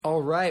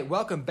All right,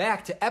 welcome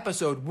back to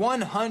episode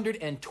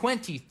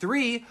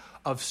 123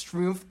 of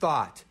Stream of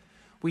Thought.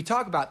 We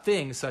talk about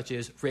things such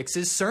as Rick's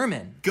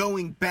sermon,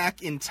 going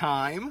back in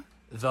time,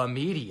 the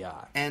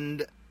media,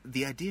 and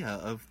the idea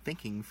of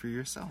thinking for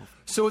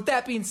yourself. So with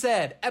that being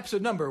said,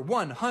 episode number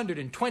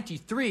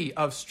 123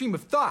 of Stream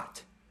of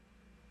Thought.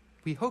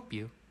 We hope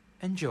you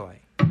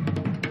enjoy.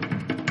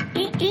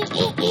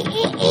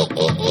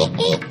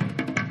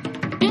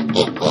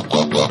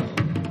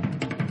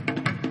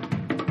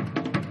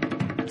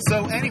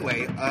 So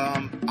anyway,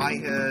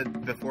 I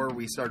had, before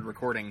we started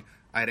recording,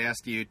 I had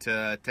asked you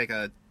to take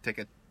a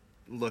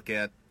look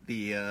at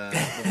the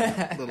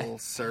little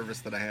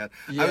service that I had.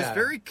 Yeah. I was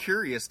very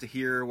curious to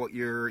hear what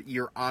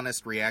your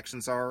honest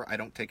reactions are. I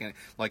don't take any,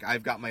 like,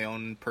 I've got my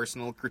own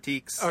personal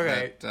critiques.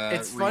 Okay,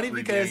 it's funny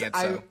because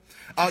I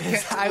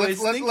was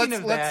thinking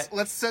of that.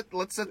 Let's set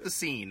the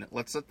scene.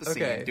 Let's set the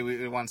scene. Do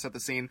we want to set the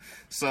scene?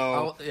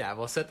 So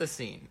we'll set the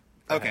scene.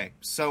 Okay,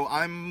 so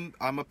I'm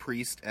a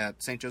priest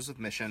at St. Joseph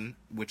Mission,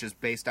 which is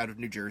based out of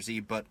New Jersey,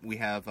 but we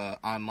have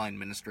online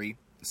ministry,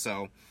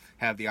 so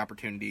have the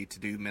opportunity to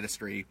do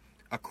ministry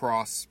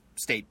across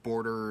state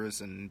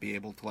borders and be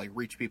able to, like,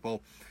 reach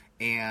people.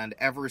 And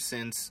ever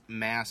since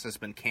Mass has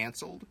been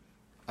canceled,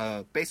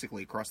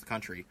 basically across the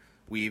country,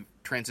 we've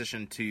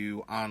transitioned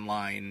to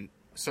online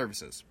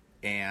services.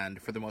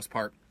 And for the most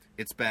part,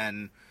 it's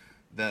been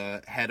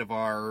the head of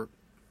our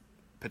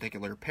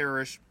particular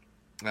parish,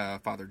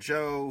 Father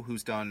Joe,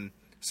 who's done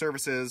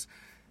services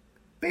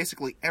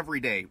basically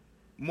every day,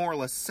 more or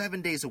less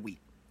 7 days a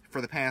week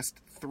for the past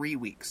 3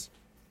 weeks.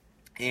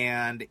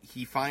 And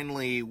he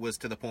finally was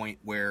to the point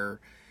where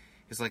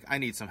he's like, I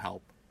need some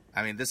help.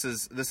 I mean, this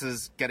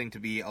is getting to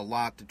be a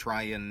lot to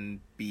try and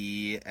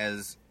be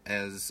as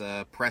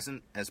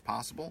present as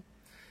possible.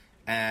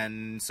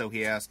 And so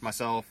he asked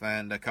myself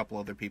and a couple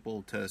other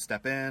people to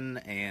step in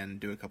and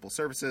do a couple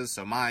services.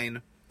 So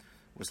mine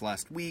was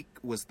last week,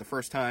 was the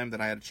first time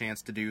that I had a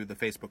chance to do the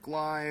Facebook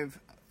Live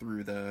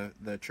through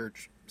the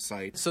church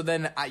site. So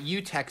then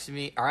you text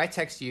me, or I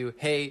text you,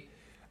 hey,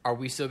 are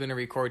we still going to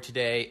record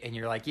today? And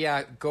you're like,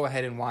 yeah, go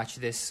ahead and watch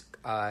this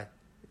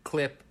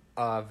clip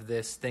of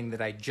this thing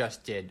that I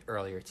just did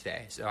earlier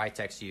today. So I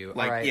text you,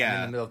 like, all right, yeah. I'm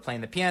in the middle of playing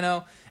the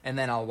piano, and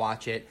then I'll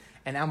watch it.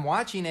 And I'm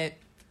watching it,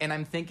 and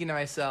I'm thinking to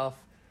myself,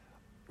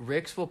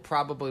 Ricks will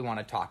probably want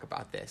to talk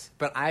about this.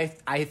 But I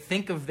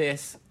think of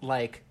this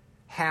like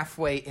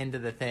halfway into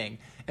the thing.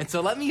 And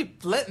so let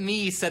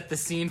me set the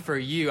scene for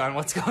you on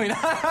what's going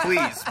on.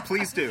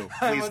 Please do.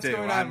 Please do.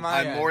 I'm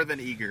more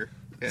than eager.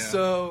 Yeah.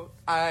 So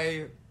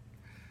I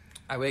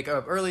wake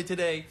up early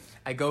today.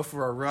 I go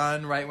for a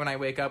run right when I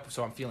wake up,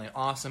 so I'm feeling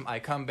awesome. I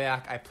come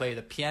back. I play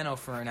the piano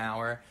for an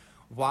hour.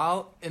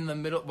 While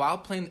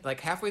playing,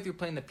 like halfway through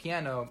playing the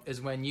piano is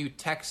when you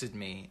texted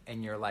me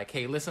and you're like,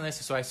 hey, listen to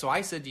this. So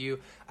I said to you,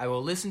 I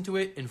will listen to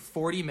it in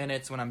 40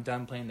 minutes when I'm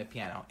done playing the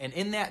piano. And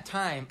in that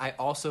time, I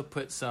also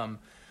put some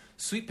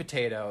sweet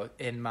potato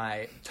in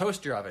my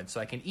toaster oven so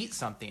I can eat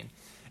something.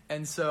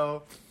 And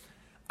so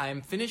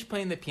I'm finished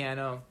playing the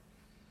piano.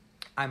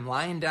 I'm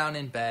lying down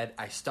in bed.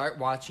 I start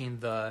watching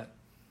the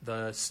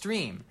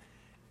stream.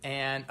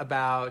 And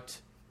about,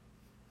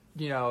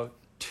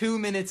 2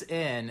 minutes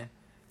in,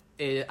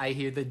 I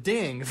hear the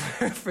ding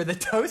for the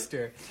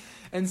toaster.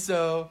 And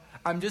so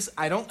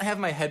I don't have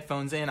my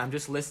headphones in. I'm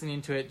just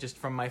listening to it just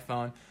from my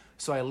phone.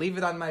 So I leave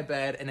it on my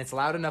bed, and it's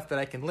loud enough that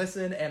I can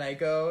listen. And I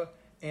go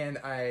and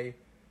I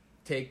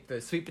take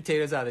the sweet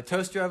potatoes out of the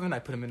toaster oven. I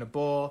put them in a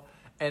bowl.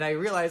 And I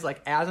realize,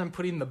 like, as I'm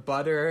putting the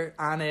butter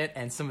on it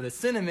and some of the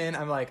cinnamon,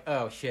 I'm like,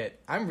 oh, shit,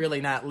 I'm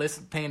really not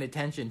paying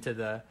attention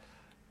to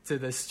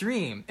the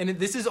stream. And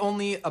this is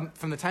only,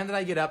 from the time that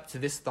I get up to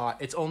this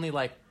thought, it's only,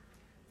 like,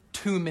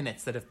 2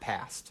 minutes that have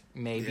passed,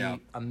 maybe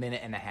a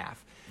minute and a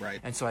half. Right.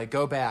 And so I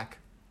go back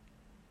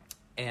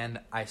and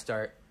I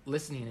start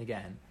listening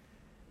again.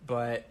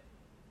 But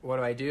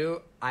what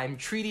do? I'm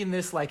treating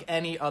this like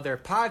any other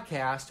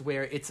podcast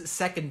where it's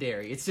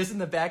secondary. It's just in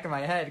the back of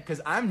my head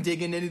because I'm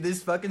digging into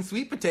these fucking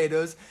sweet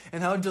potatoes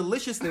and how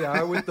delicious they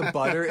are with the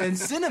butter and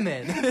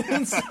cinnamon.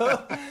 And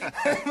so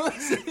I'm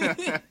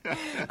listening.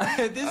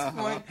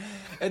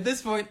 At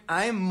this point,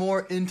 I'm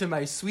more into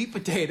my sweet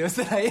potatoes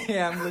than I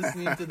am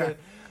listening to the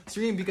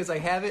stream because I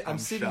have it. I'm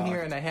sitting shocked.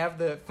 here and I have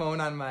the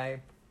phone on my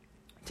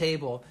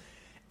table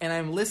and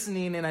I'm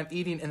listening and I'm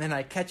eating and then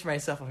I catch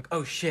myself. I'm like,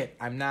 oh shit,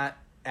 I'm not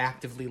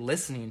actively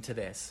listening to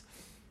this.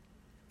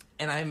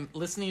 And I'm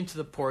listening to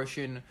the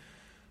portion,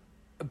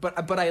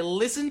 but I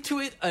listen to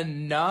it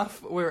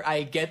enough where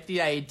I get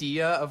the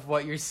idea of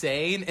what you're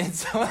saying. And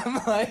so I'm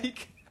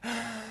like,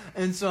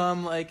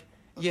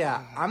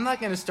 yeah, I'm not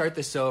going to start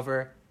this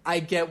over.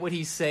 I get what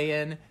he's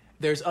saying.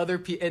 There's other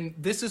people, and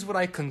this is what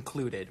I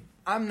concluded.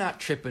 I'm not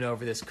tripping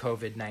over this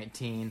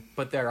COVID-19,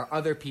 but there are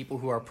other people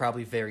who are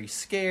probably very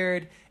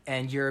scared,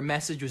 and your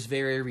message was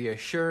very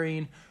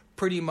reassuring,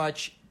 pretty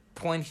much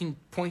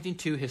pointing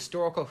to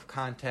historical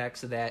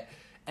context that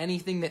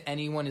anything that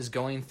anyone is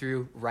going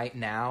through right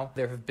now,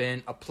 there have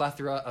been a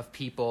plethora of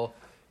people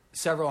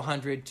several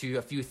hundred to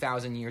a few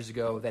thousand years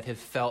ago that have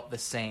felt the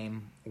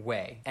same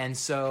way. And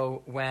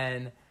so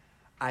when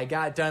I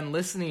got done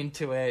listening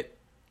to it,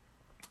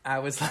 I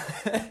was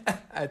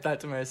I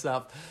thought to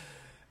myself,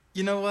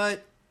 you know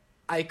what?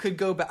 I could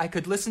go back. I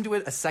could listen to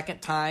it a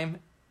second time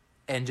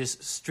and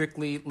just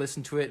strictly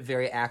listen to it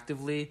very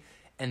actively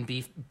and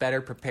be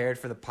better prepared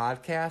for the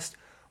podcast.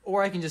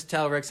 Or I can just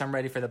tell Ricks I'm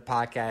ready for the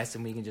podcast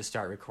and we can just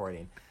start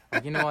recording.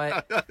 Like, you know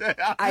what?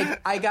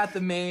 I got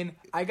the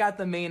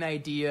main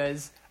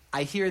ideas.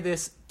 I hear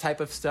this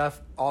type of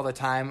stuff all the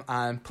time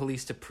on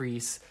Police to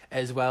Priest,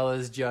 as well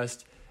as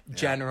just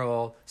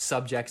general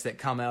subjects that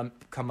come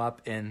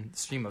up in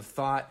stream of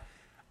thought.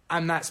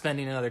 I'm not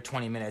spending another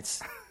 20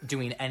 minutes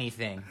doing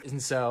anything,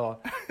 and so.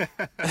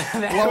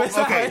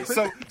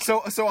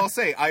 So I'll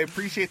say I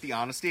appreciate the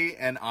honesty,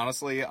 and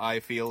honestly,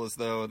 I feel as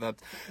though that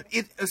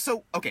it.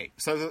 So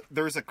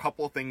there's a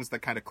couple of things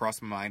that kind of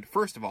cross my mind.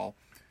 First of all,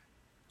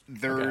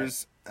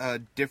 there's a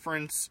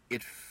difference.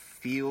 It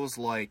feels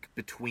like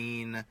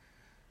between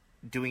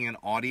doing an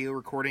audio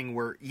recording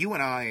where you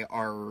and I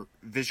are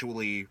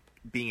visually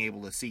being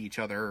able to see each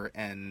other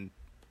and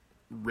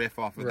riff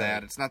off of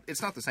that. It's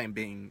not the same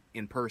being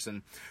in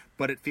person,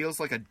 but it feels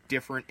like a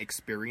different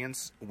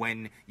experience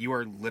when you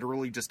are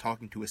literally just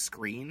talking to a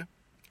screen,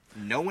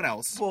 no one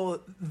else.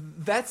 Well,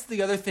 that's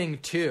the other thing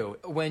too.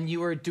 When you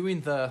were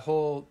doing the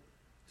whole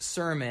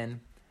sermon,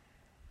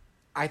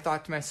 I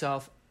thought to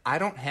myself, I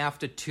don't have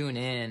to tune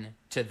in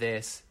to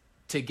this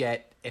to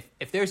get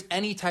if there's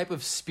any type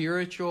of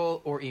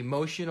spiritual or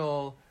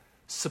emotional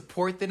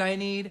support that I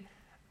need,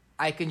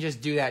 I can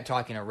just do that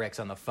talking to Ricks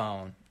on the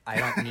phone. I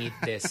don't need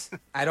this.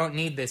 I don't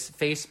need this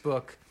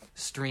Facebook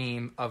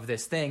stream of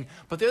this thing.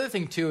 But the other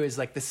thing too is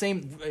like the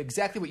same,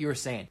 exactly what you were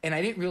saying. And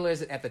I didn't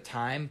realize it at the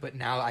time, but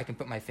now I can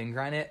put my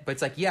finger on it. But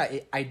it's like, yeah,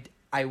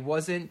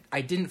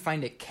 I didn't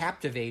find it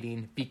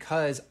captivating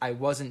because I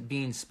wasn't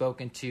being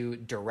spoken to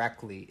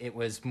directly. It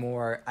was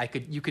more,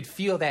 you could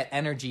feel that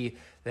energy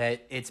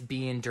that it's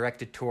being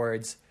directed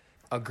towards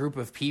a group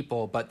of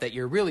people, but that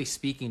you're really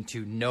speaking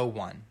to no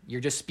one. You're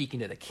just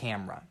speaking to the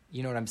camera.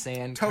 You know what I'm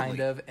saying? Totally.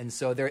 Kind of. And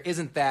so there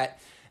isn't that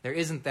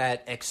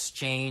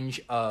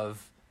exchange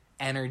of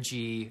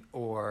energy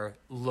or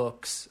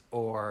looks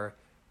or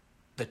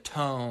the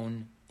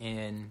tone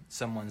in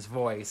someone's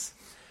voice,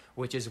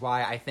 which is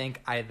why I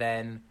think I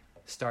then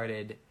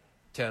started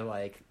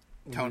to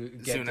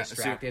get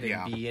distracted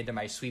and be into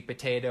my sweet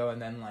potato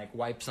and then like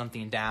wipe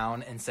something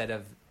down instead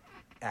of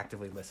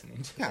actively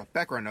listening to it.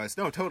 Background noise.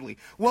 No, totally.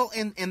 Well,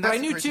 and that's but I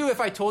knew too if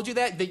I told you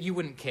that you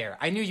wouldn't care.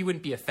 I knew you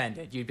wouldn't be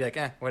offended. You'd be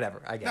like,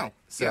 whatever, I get it.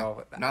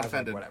 So not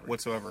offended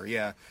whatsoever.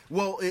 Yeah.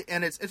 Well,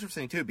 and it's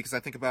interesting too because I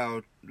think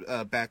about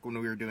back when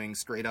we were doing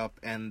Straight Up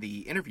and the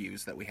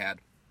interviews that we had,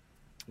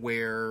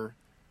 where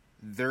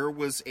there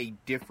was a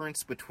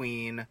difference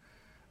between,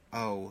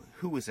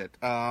 who was it?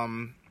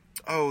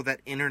 That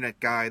internet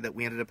guy that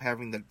we ended up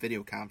having that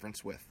video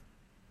conference with.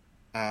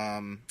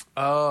 The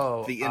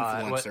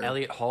influencer.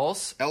 Elliot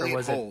Hulse?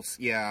 Elliot Hulse,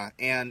 yeah.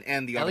 And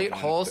the Elliot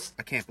other one. Hulse?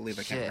 I can't believe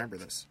I can't remember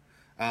this.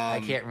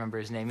 I can't remember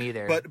his name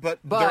either.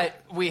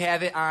 But we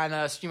have it on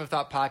a Stream of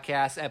Thought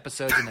podcast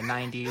episodes in the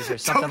 90s or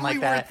something totally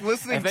like that.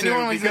 Worth listening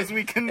to because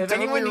we can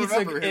totally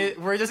remember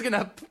him. We're just going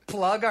to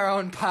plug our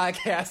own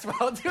podcast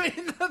while doing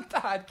the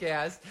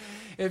podcast.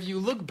 If you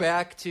look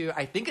back to,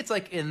 I think it's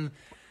like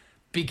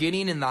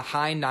beginning in the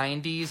high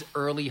 90s,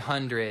 early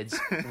hundreds,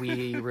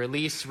 we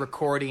released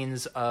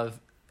recordings of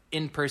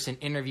in-person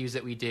interviews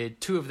that we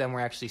did. 2 of them were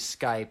actually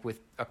Skype with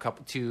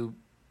two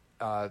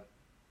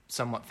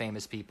somewhat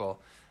famous people.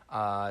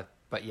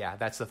 But yeah,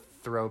 that's the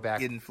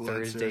Throwback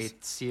Thursday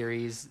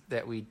series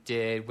that we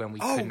did when we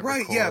couldn't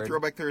record. Yeah,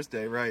 Throwback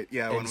Thursday, right.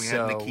 Yeah, when we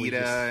had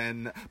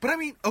Nikita But I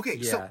mean,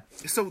 okay, so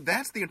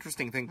that's the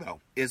interesting thing, though,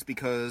 is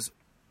because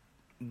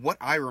what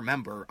I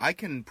remember, I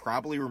can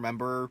probably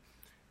remember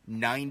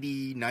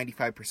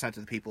 95% of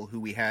the people who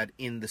we had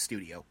in the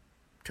studio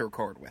to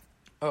record with.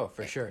 Oh,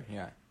 for sure,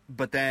 yeah.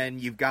 But then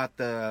you've got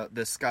the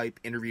Skype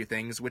interview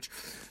things, which,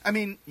 I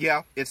mean,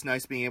 yeah, it's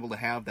nice being able to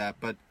have that.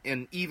 But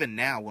even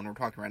now, when we're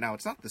talking right now,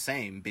 it's not the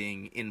same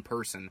being in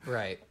person.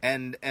 Right.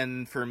 And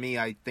for me,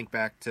 I think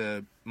back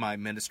to my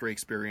ministry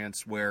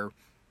experience where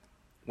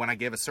when I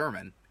gave a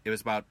sermon, it was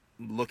about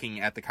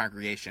looking at the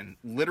congregation,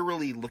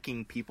 literally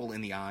looking people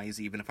in the eyes,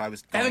 even if I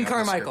was Evan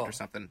Carmichael or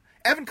something.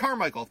 Evan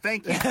Carmichael,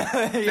 thank you, thank you.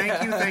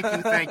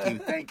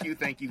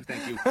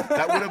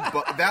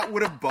 That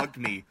would have bugged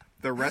me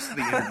the rest of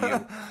the interview.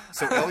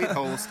 So Elliot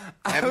Hulse,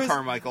 Evan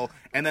Carmichael,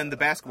 and then the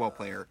basketball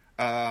player,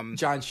 John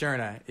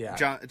Cherna, yeah,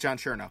 John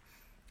Cherna,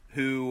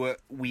 who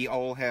we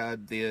all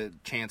had the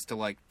chance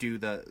to do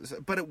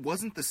but it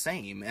wasn't the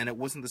same, and it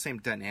wasn't the same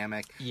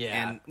dynamic.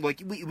 Yeah, and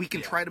we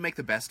can try to make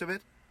the best of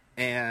it,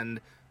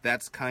 and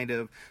that's kind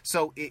of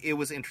so it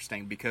was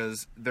interesting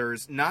because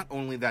there's not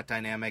only that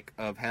dynamic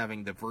of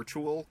having the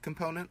virtual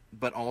component,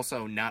 but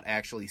also not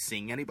actually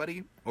seeing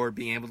anybody or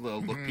being able to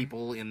look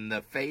people in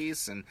the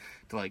face and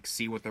to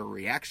see what their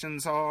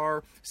reactions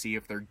are, see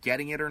if they're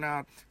getting it or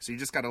not. So you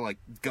just got to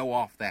go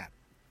off that.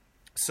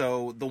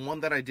 So the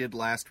one that I did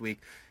last week,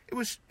 it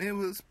was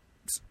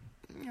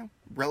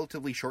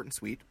relatively short and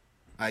sweet.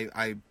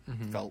 I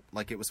felt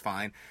like it was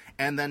fine.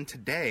 And then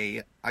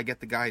today, I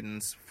get the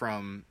guidance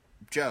from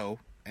Joe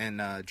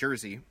in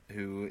Jersey,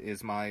 who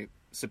is my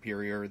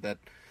superior, that,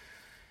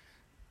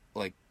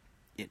 like,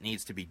 it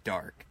needs to be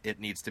dark. It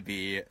needs to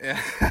be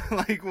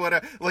like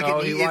what?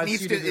 He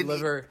wants you to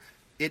deliver.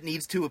 It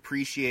needs to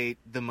appreciate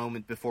the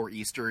moment before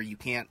Easter. You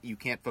can't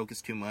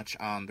focus too much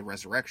on the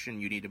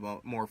resurrection. You need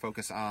to more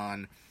focus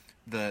on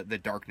the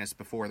darkness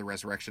before the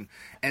resurrection.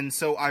 And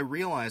so I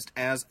realized,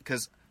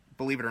 because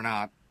believe it or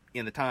not,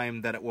 in the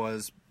time that it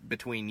was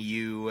between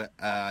you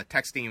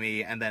texting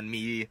me and then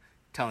me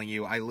telling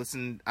you, I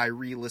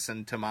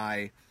re-listened to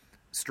my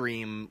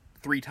stream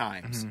 3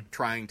 times,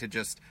 trying to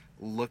just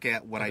look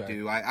at what I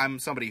do. I'm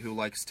somebody who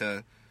likes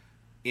to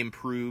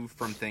improve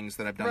from things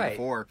that I've done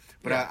before,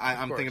 but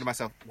I'm thinking to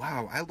myself,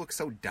 wow, I look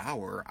so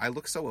dour. I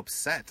look so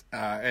upset,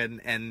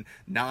 and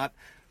not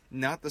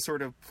the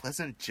sort of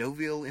pleasant,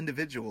 jovial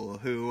individual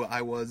who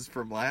I was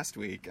from last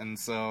week. And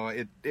so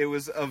it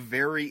was a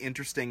very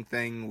interesting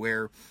thing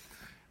where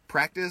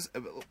practice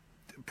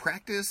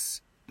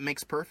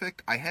makes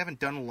perfect. I haven't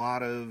done a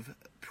lot of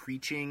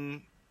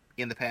preaching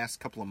in the past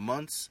couple of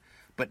months,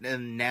 but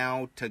then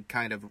now to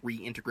kind of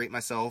reintegrate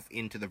myself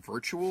into the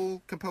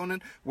virtual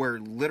component, where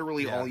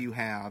literally all you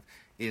have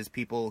is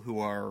people who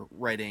are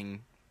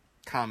writing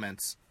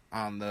comments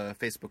on the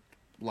Facebook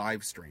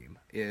live stream,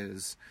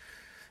 is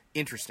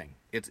interesting.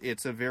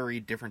 It's a very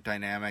different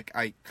dynamic.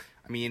 I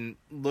mean,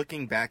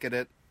 looking back at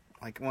it,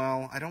 like,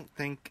 well, I don't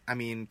think, I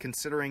mean,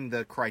 considering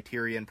the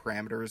criteria and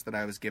parameters that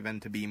I was given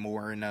to be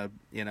more in a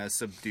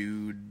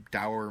subdued,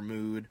 dour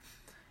mood,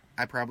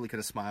 I probably could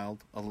have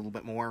smiled a little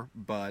bit more,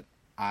 but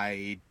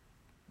I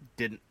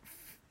didn't.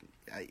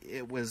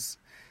 It was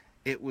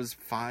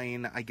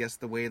fine, I guess,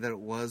 the way that it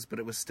was, but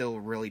it was still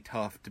really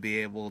tough to be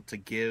able to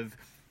give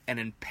an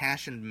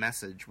impassioned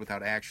message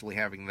without actually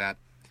having that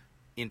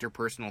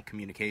interpersonal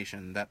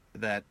communication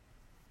that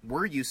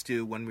we're used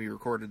to when we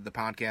recorded the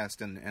podcast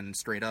and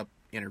straight up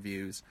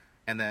interviews,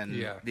 and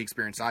then the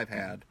experience I've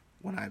had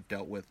when I've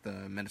dealt with the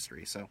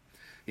ministry. So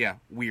yeah,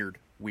 weird,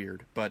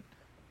 but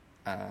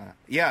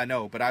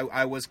but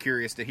I was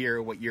curious to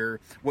hear what your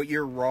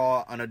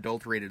raw,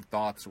 unadulterated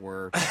thoughts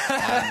were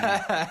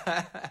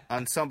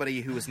on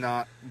somebody who was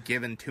not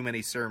given too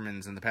many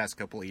sermons in the past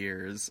couple of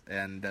years,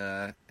 and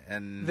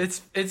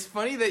it's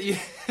funny that you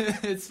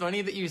it's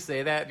funny that you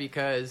say that,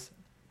 because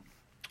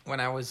when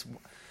I was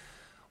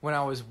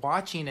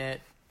watching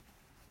it,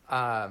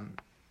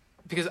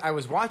 because I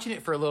was watching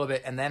it for a little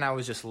bit and then I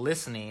was just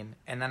listening,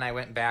 and then I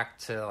went back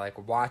to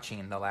like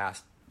watching the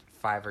last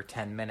 5 or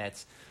 10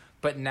 minutes.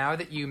 But now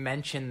that you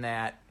mention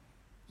that,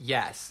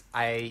 yes,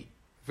 I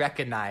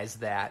recognize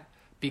that,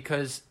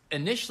 because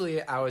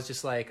initially I was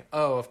just like,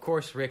 oh, of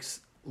course Rick's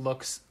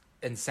looks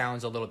and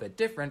sounds a little bit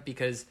different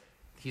because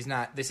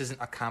this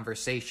isn't a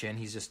conversation.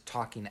 He's just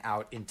talking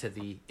out into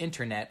the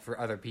internet for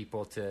other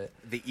people to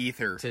the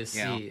ether to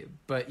see.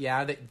 But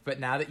now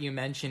that you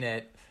mention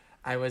it,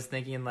 I was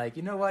thinking, like,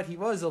 you know what?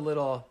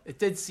 It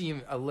did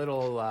seem a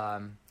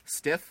little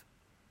stiff.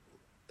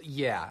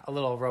 Yeah, a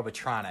little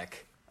Robotronic,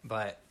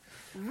 but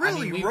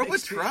really, I mean,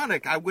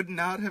 Robotronic. I would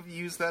not have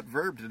used that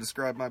verb to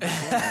describe my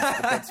performance,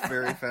 but that's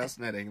very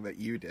fascinating that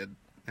you did.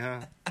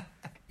 Yeah,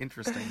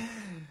 interesting.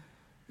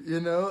 You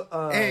know,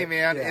 hey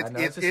man,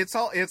 it's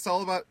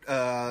all about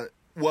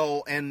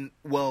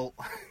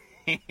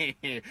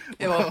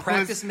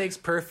practice makes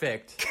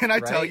perfect. Can I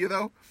tell you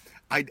though?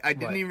 I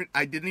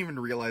didn't even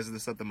realize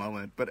this at the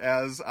moment, but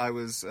as I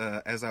was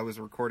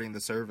recording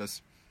the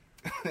service,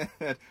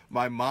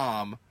 my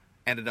mom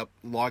ended up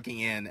logging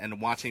in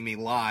and watching me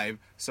live.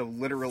 So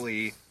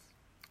literally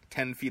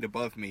 10 feet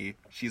above me,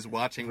 she's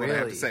watching what I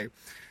have to say.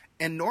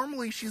 And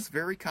normally she's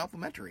very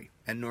complimentary,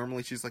 and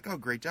normally she's like, "Oh,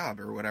 great job,"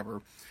 or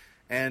whatever.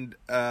 And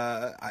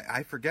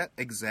I forget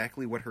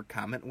exactly what her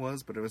comment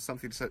was, but it was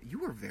something that said, "You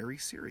were very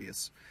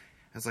serious."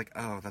 I was like,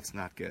 "Oh, that's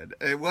not good."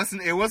 It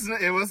wasn't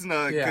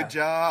a good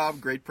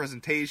job, great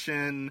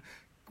presentation,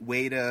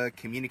 way to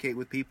communicate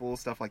with people,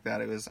 stuff like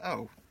that. It was,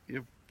 "Oh,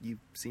 you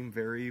seem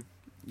very,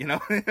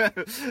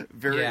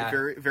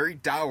 very, very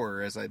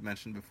dour," as I'd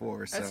mentioned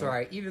before. So. That's all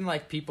right. Even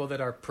like people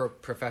that are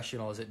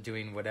professionals at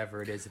doing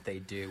whatever it is that they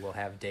do will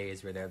have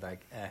days where they're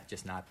like,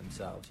 just not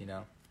themselves, you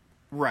know.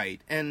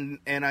 Right, and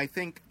I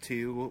think,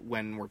 too,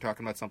 when we're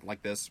talking about something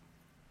like this,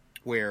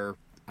 where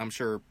I'm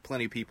sure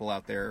plenty of people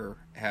out there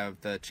have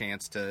the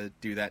chance to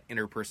do that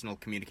interpersonal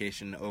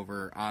communication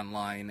over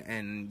online,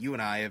 and you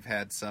and I have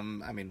had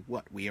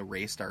we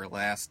erased our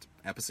last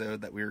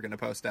episode that we were going to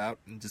post out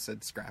and just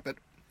said scrap it,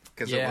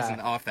 because it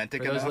wasn't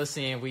authentic enough. For those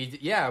listening,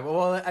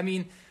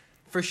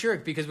 for sure,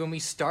 because when we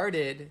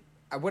started,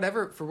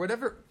 for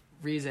whatever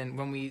reason,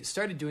 when we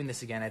started doing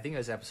this again, I think it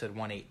was episode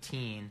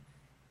 118,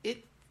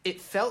 it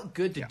felt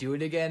good to do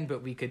it again,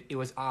 but it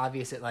was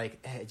obvious it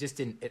just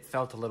didn't, it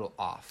felt a little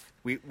off.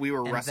 We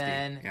were rusty.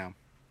 And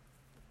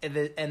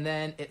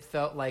then it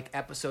felt like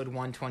episode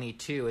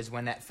 122 is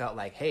when that felt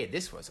like, hey,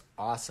 this was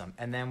awesome.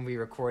 And then we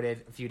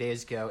recorded a few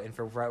days ago, and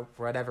for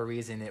whatever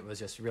reason, it was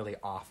just really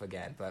off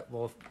again. But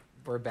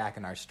we're back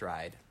in our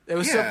stride. It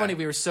was so Yeah. funny.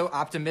 We were so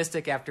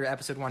optimistic after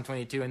episode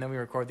 122, and then we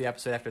record the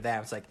episode after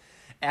that. It's like,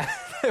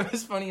 it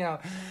was funny how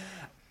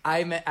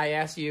I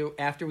asked you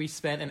after we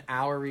spent an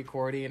hour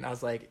recording, and I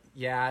was like,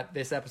 yeah,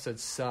 this episode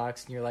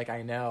sucks. And you're like,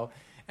 I know.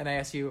 And I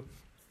asked you,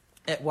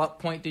 at what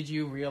point did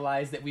you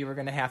realize that we were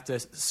going to have to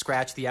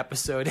scratch the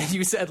episode? And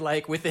you said,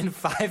 like, within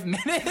 5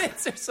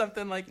 minutes or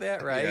something like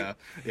that, right?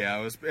 Yeah,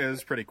 it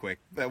was pretty quick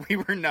that we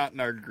were not in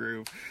our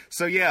groove.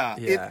 So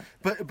yeah.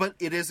 But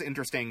it is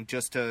interesting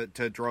just to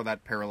draw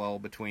that parallel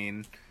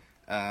between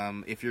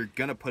if you're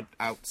gonna put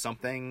out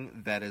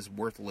something that is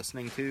worth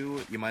listening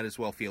to, you might as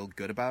well feel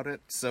good about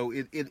it. So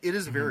it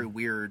is very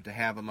weird to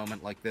have a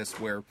moment like this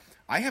where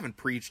I haven't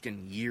preached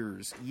in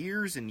years and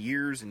years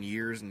and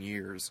years and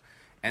years.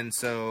 And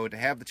so to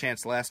have the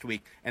chance last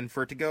week, and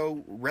for it to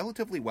go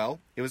relatively well,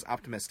 it was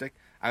optimistic.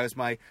 I was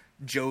my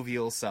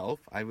jovial self.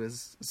 I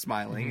was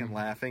smiling and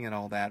laughing and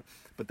all that.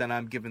 But then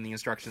I'm given the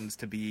instructions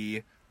to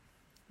be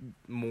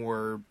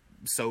more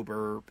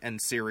sober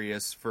and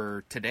serious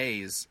for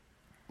today's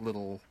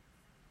little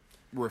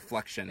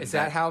reflection. Is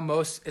that how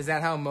most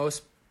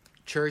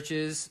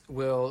churches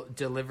will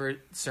deliver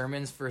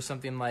sermons for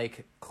something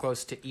like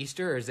close to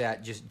Easter, or is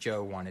that just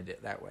Joe wanted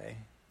it that way?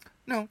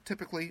 No,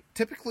 typically,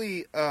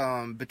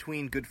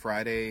 between Good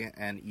Friday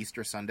and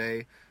Easter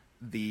Sunday,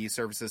 the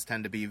services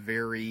tend to be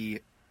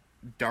very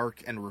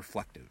dark and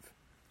reflective.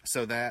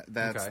 So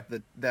that's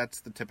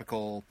the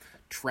typical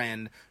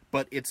trend,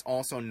 but it's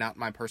also not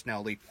my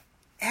personality.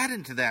 Add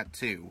into that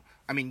too.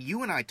 I mean,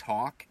 you and I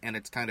talk, and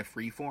it's kind of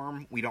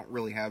freeform.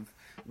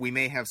 We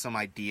may have some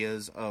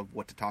ideas of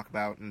what to talk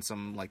about and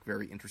some like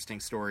very interesting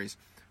stories,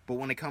 but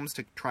when it comes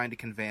to trying to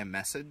convey a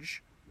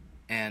message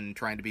and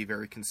trying to be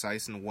very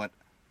concise in what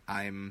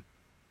I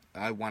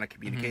want to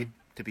communicate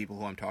to people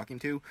who I'm talking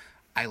to,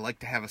 I like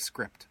to have a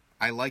script.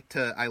 I like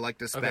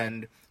to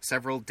spend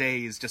several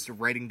days just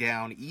writing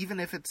down,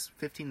 even if it's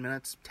 15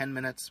 minutes, 10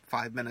 minutes,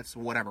 5 minutes,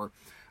 whatever.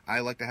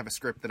 I like to have a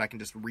script that I can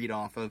just read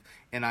off of,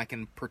 and I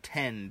can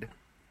pretend,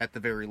 at the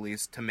very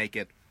least, to make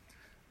it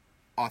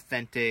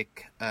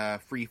authentic,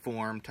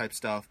 free-form type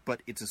stuff,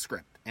 but it's a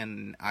script,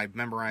 and I've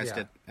memorized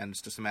it, and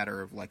it's just a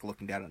matter of, like,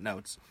 looking down at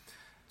notes.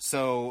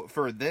 So,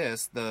 for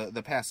this,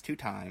 the past 2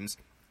 times,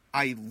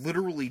 I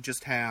literally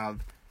just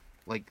have,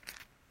 like,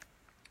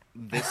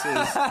 this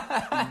is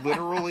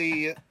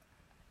literally,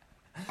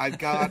 I've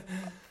got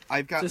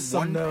just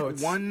some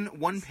notes.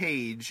 one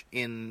page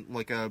in,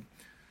 like, a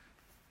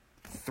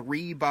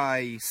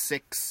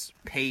 3x6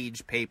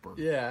 page paper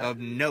of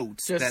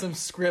notes. Just some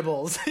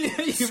scribbles.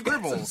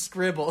 Some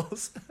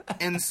scribbles.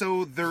 And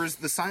so there's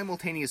the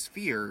simultaneous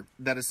fear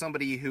that as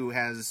somebody who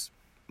has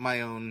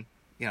my own,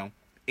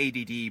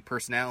 ADD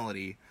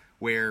personality,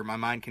 where my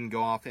mind can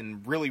go off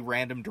in really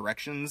random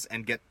directions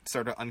and get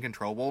sort of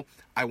uncontrollable.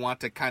 I want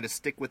to kind of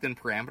stick within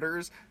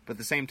parameters, but at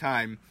the same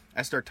time,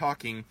 I start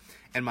talking,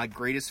 and my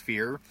greatest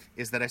fear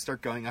is that I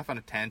start going off on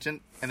a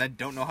tangent, and I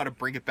don't know how to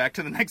bring it back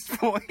to the next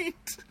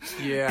point.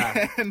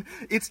 Yeah. And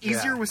it's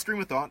easier with stream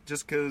of thought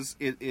just because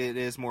it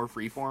is more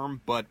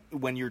freeform, but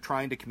when you're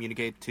trying to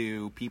communicate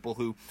to people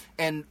who...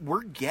 And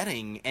we're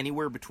getting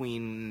anywhere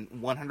between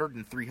 100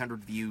 and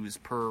 300 views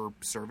per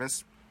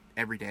service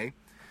every day.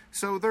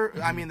 So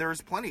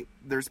there's plenty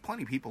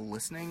of people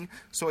listening,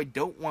 so I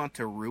don't want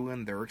to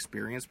ruin their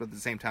experience, but at the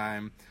same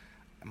time,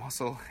 I'm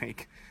also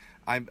like,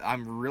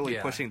 I'm really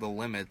pushing the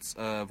limits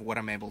of what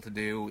I'm able to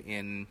do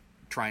in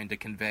trying to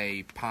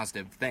convey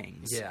positive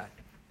things. Yeah.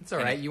 It's all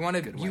right. You want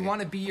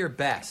to be your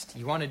best.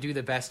 You want to do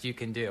the best you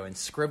can do, and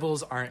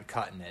scribbles aren't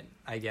cutting it.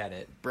 I get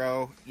it.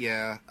 Bro,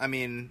 yeah. I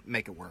mean,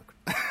 make it work.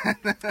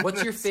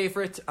 What's your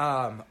favorite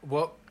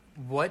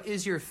what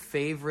is your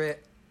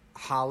favorite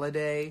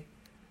holiday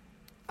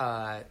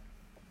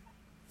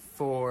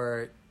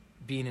for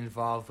being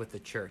involved with the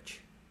church?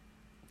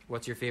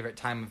 What's your favorite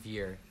time of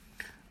year?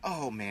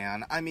 Oh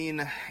man, I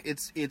mean,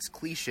 it's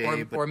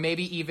cliche, or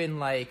maybe even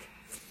like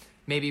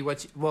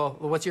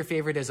what's your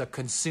favorite as a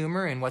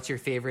consumer, and what's your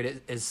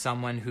favorite as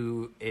someone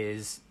who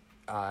is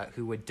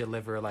who would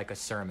deliver like a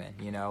sermon?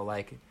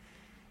 Like,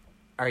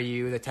 are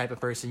you the type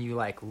of person you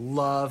like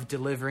love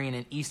delivering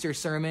an Easter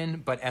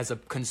sermon, but as a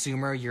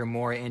consumer you're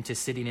more into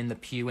sitting in the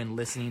pew and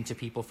listening to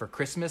people for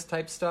Christmas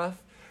type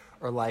stuff?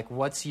 Or like,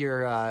 what's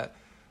your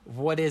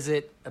what is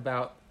it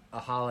about a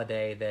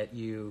holiday that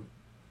you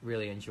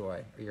really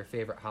enjoy, or your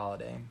favorite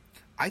holiday?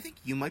 I think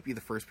you might be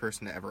the first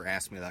person to ever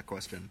ask me that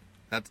question.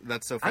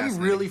 That's so fascinating.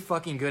 I'm really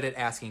fucking good at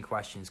asking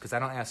questions because I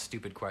don't ask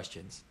stupid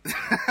questions.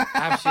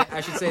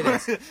 I should say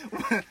this.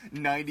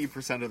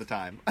 90% of the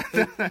time.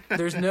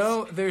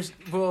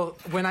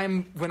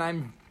 When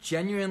I'm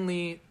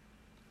genuinely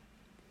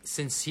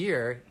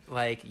sincere,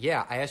 like,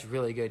 yeah, I ask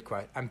really good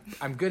questions.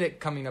 I'm good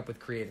at coming up with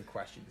creative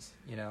questions,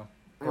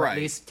 or at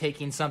least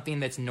taking something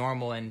that's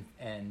normal and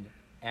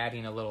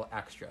adding a little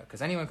extra,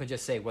 because anyone could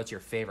just say what's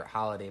your favorite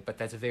holiday, but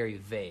that's very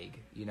vague,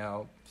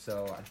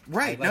 so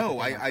I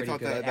thought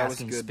that was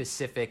good.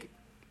 Specific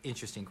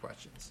interesting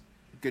questions.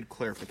 Good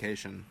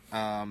clarification.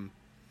 So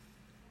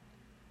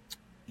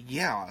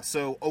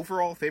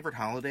overall favorite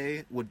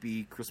holiday would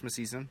be Christmas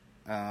season.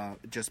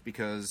 just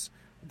because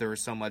there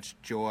is so much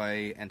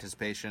joy,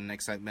 anticipation,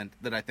 excitement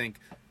that I think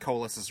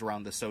coalesces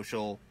around the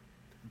social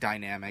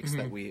dynamics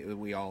that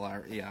we all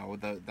are,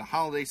 the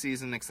holiday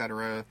season,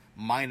 etc.,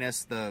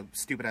 minus the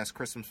stupid ass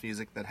Christmas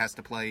music that has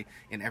to play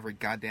in every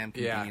goddamn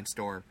convenience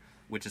store,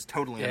 which is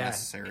totally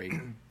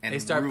unnecessary. And they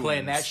start ruins.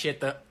 playing that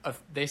shit.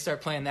 They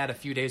start playing that a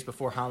few days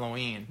before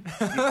Halloween.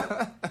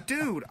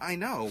 Dude, I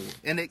know,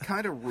 and it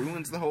kind of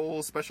ruins the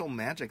whole special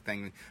magic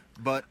thing.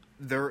 But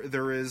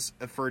there is,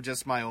 for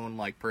just my own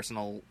like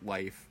personal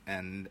life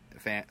and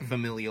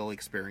familial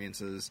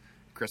experiences,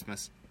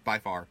 Christmas by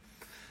far.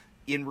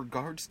 In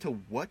regards to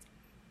what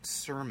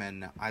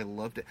sermon I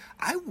loved it,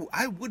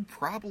 I would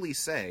probably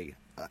say,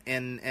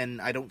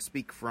 and I don't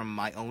speak from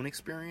my own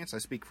experience. I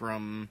speak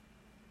from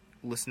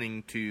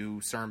listening to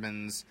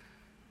sermons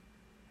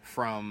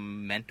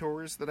from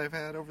mentors that I've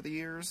had over the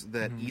years,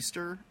 that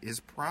Easter is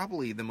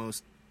probably the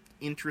most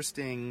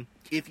interesting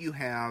if you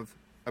have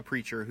a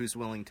preacher who's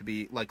willing to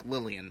be like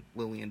Lillian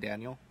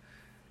Daniel,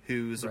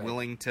 who's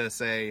willing to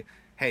say,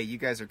 hey, you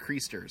guys are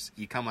Creasters.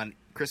 You come on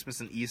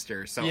Christmas and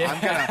Easter, so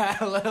I'm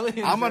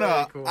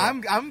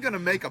gonna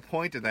make a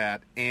point of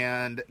that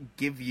and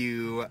give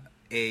you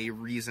a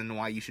reason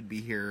why you should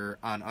be here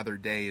on other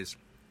days.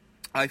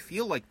 I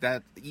feel like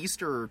that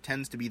Easter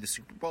tends to be the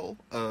Super Bowl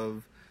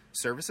of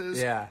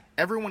services. Yeah.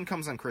 Everyone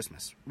comes on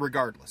Christmas,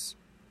 regardless.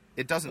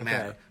 It doesn't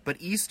matter. But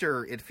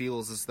Easter, it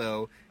feels as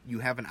though you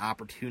have an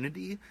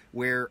opportunity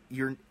where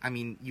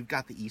you've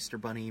got the Easter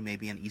Bunny,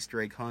 maybe an Easter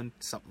egg hunt,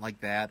 something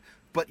like that,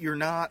 but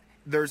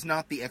there's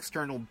not the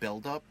external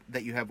buildup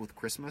that you have with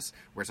Christmas,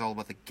 where it's all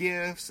about the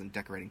gifts and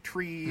decorating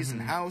trees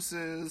and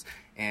houses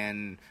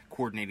and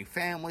coordinating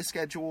family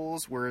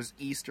schedules, whereas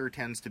Easter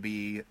tends to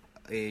be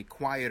a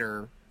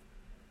quieter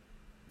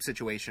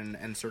situation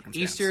and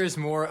circumstance. Easter is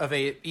more of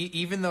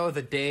even though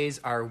the days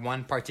are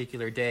one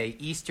particular day,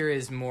 Easter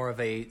is more of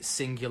a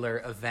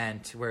singular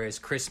event, whereas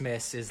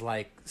Christmas is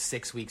like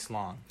 6 weeks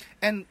long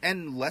and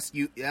less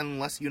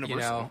universal. You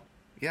know?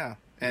 Yeah.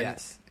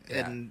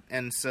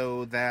 And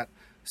so that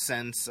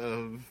sense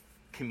of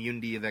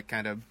community that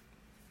kind of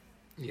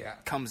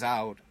comes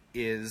out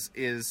is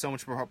so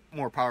much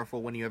more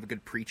powerful when you have a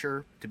good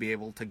preacher to be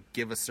able to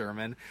give a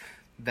sermon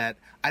that,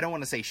 I don't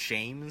want to say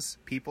shames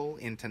people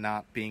into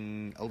not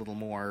being a little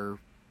more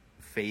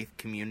faith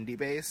community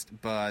based,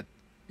 but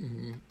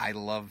I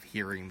love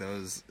hearing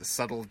those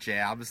subtle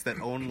jabs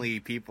that only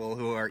people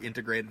who are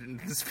integrated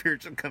into the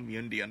spiritual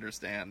community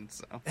understand.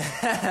 So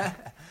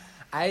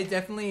I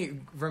definitely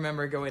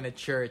remember going to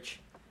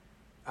church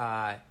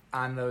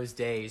on those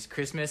days,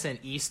 Christmas and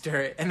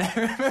Easter, and I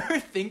remember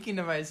thinking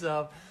to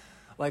myself,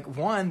 like,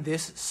 one,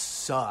 this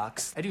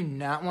sucks. I do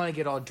not want to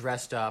get all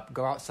dressed up,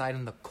 go outside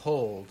in the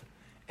cold,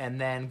 and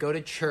then go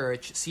to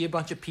church, see a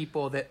bunch of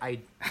people that I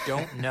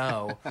don't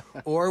know,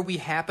 or we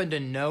happen to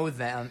know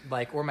them,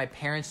 like, or my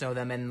parents know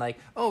them, and like,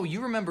 oh,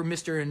 you remember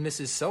Mr. and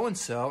Mrs.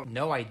 So-and-so?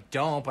 No, I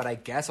don't, but I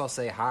guess I'll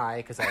say hi,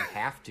 because I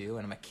have to,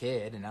 and I'm a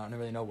kid, and I don't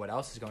really know what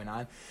else is going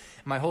on.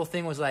 My whole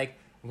thing was like,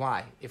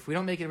 why? If we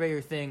don't make it a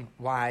regular thing,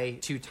 why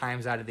 2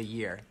 times out of the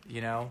year,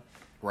 you know?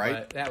 Right.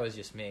 But that was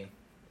just me.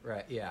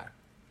 Right, yeah.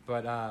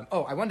 But, I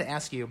wanted to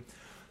ask you,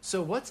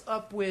 so what's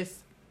up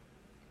with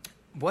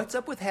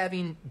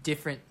having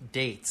different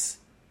dates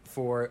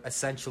for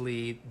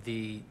essentially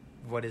the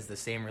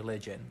same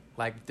religion?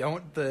 Like,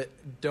 in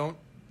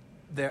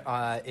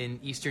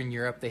Eastern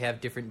Europe they have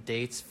different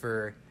dates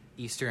for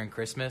Easter and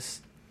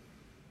Christmas?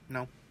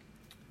 No.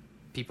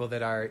 People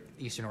that are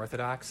Eastern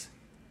Orthodox?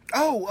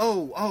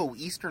 Oh,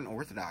 Eastern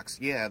Orthodox.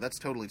 Yeah, that's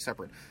totally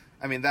separate.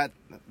 I mean,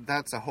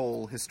 that's a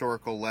whole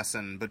historical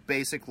lesson, but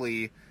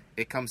basically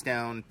it comes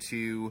down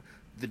to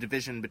the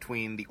division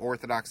between the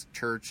Orthodox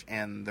Church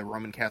and the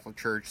Roman Catholic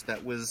Church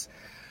that was,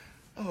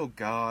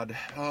 around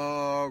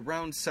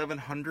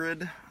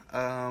 700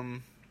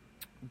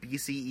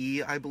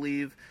 BCE, I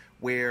believe,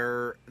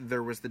 where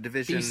there was the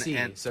division.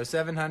 BC, so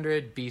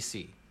 700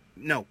 BC.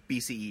 No,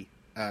 BCE,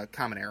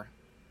 Common Era.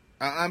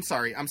 I'm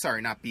sorry,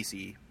 not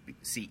BCE,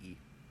 CE.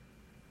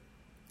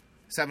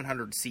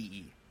 700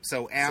 CE.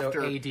 So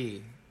after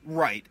AD.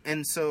 Right.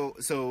 And so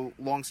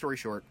long story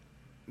short,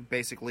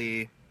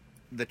 basically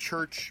the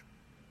church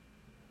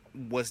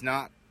was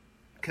not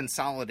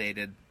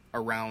consolidated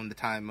around the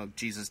time of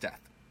Jesus' death.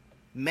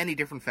 Many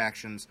different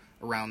factions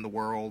around the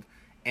world,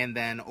 and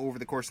then over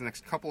the course of the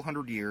next couple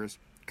hundred years,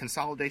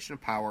 consolidation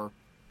of power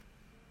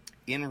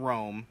in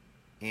Rome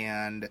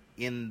and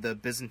in the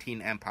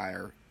Byzantine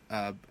Empire.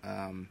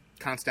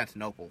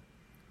 Constantinople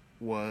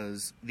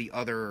was the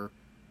other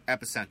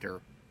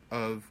epicenter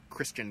of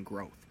Christian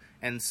growth.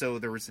 And so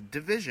there was a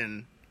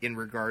division in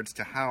regards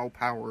to how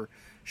power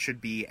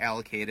should be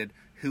allocated,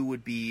 who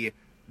would be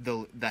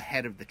the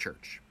head of the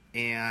church.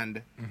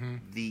 And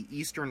the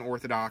Eastern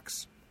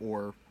Orthodox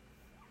or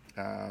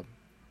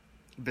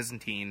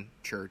Byzantine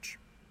church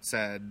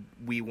said,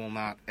 we will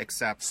not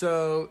accept.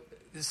 So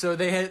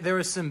there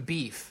was some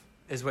beef,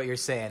 is what you're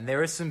saying. There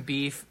was some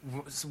beef.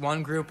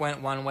 One group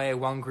went one way,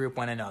 one group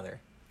went another.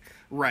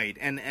 Right,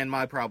 and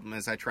my problem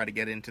is I try to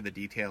get into the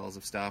details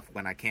of stuff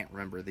when I can't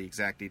remember the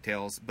exact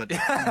details, but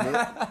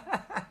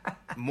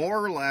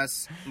more or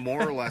less,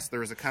 there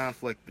was a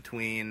conflict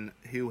between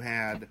who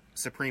had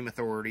supreme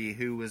authority,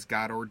 who was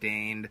God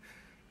ordained,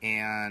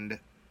 and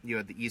you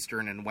had the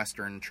Eastern and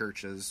Western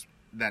churches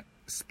that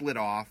split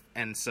off,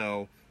 and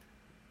so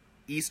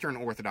Eastern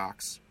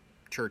Orthodox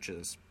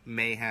churches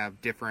may have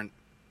different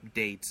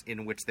dates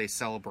in which they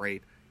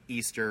celebrate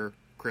Easter,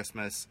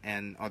 Christmas,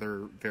 and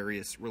other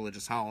various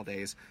religious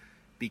holidays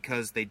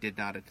because they did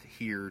not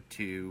adhere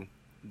to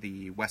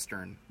the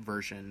Western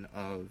version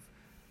of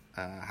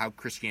how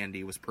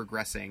Christianity was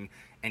progressing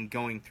and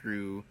going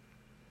through,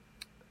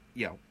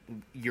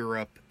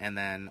 Europe and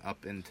then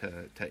up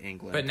into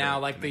England. But now,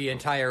 like the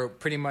entire,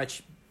 pretty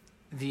much,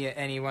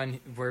 anyone,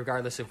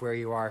 regardless of where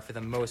you are, for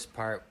the most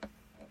part,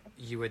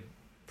 you would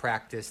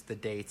practice the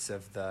dates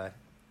of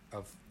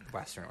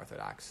Western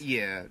Orthodox.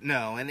 Yeah,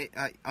 no, and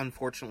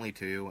unfortunately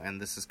too, and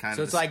this is kind of...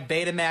 So it's like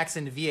Betamax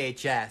and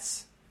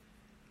VHS.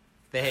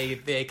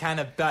 They kind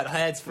of butt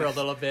heads for a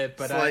little bit,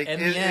 but in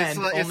the end,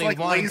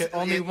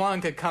 only one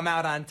could come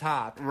out on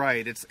top.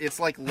 Right, it's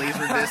like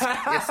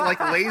Laserdisc. It's like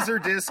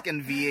Laserdisc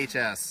and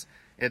VHS.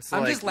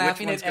 I'm just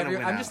laughing at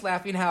I'm just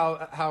laughing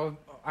how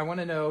I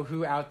want to know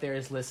who out there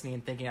is listening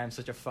and thinking I'm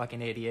such a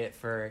fucking idiot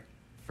for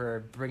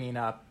bringing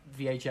up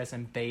VHS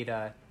and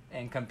Beta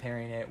and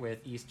comparing it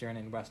with Eastern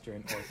and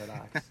Western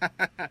Orthodox.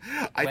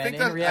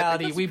 In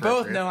reality, we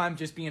both know I'm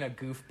just being a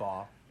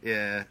goofball.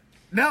 Yeah.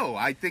 No,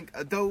 I think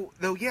though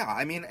yeah.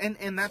 I mean,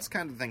 and that's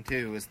kind of the thing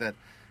too, is that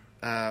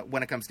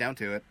when it comes down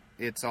to it,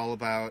 it's all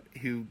about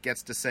who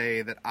gets to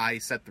say that I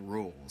set the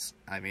rules.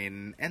 I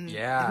mean, and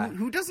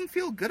who doesn't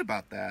feel good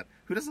about that?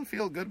 Who doesn't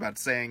feel good about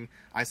saying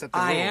I set the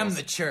rules? I am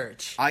the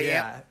church. I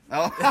am.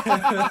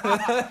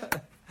 Oh.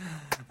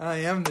 I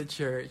am the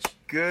church.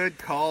 Good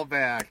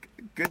callback.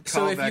 Good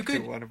callback to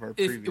one of our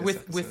previous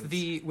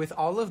episodes. With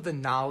all of the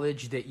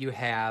knowledge that you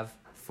have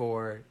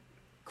for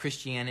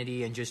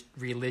Christianity and just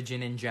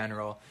religion in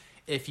general,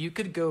 if you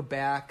could go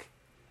back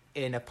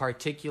in a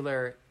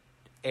particular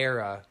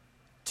era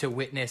to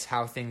witness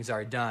how things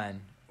are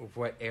done,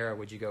 what era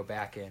would you go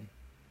back in?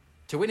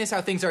 To witness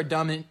how things are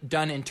done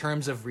in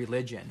terms of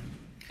religion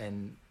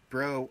and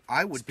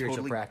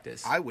spiritual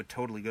practice. I would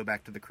totally go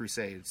back to the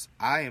Crusades.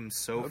 I am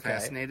so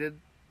fascinated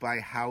by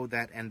how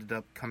that ended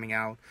up coming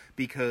out,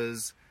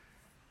 because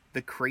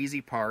the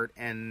crazy part,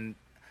 and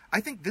I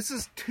think this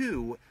is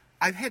too...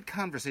 I've had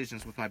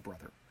conversations with my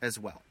brother as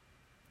well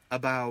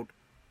about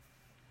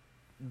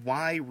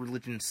why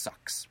religion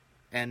sucks.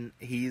 And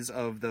he's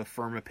of the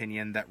firm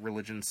opinion that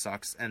religion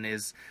sucks and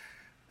is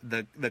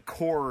the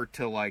core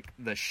to, like,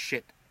 the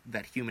shit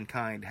that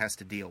humankind has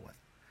to deal with.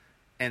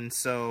 And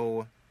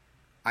so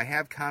I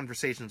have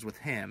conversations with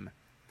him,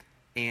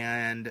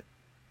 and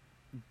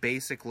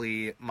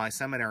basically my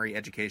seminary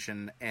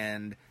education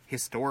and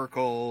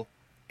historical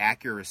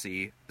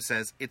accuracy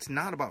says it's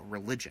not about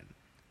religion.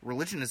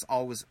 Religion is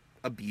always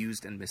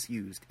abused and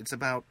misused. It's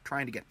about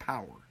trying to get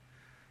power.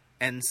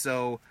 And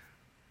so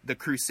the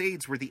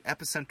Crusades were the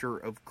epicenter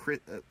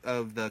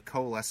of the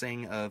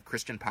coalescing of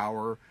Christian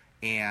power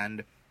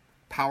and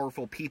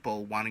powerful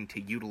people wanting to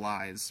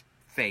utilize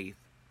faith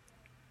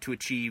to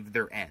achieve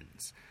their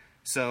ends.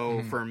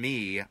 So for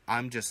me,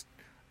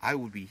 I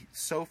would be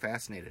so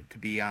fascinated to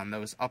be on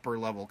those upper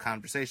level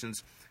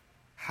conversations.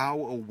 How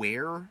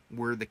aware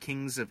were the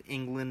kings of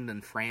England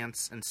and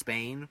France and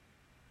Spain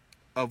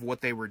of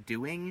what they were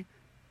doing,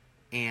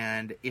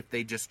 and if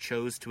they just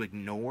chose to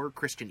ignore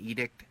Christian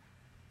edict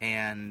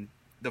and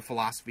the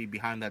philosophy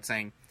behind that,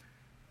 saying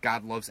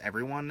God loves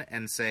everyone,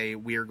 and say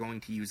we are going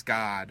to use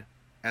God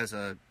as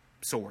a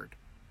sword.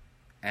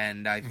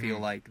 And I feel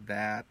like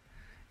that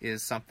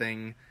is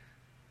something,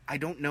 I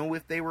don't know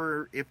if they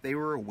were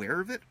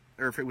aware of it,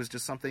 or if it was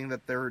just something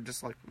that they're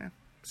just like,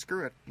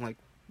 screw it. Like,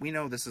 we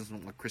know this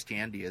isn't what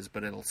Christianity is,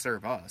 but it'll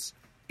serve us.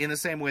 In the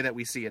same way that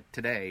we see it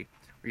today,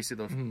 where you see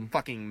those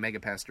fucking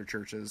megapastor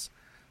churches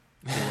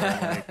who are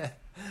like,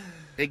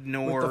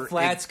 ignore... With the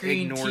flat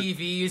screen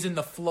TVs in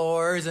the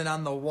floors and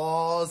on the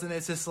walls, and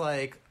it's just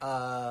like,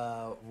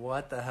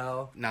 what the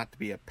hell? Not to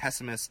be a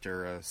pessimist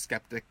or a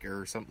skeptic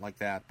or something like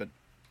that, but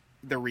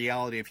the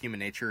reality of human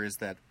nature is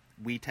that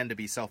we tend to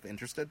be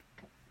self-interested.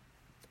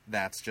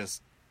 That's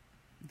just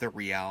the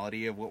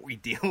reality of what we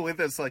deal with.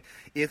 It's like,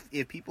 if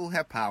people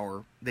have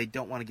power, they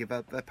don't want to give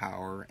up that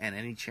power, and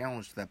any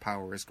challenge to that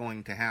power is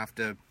going to have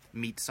to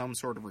meet some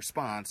sort of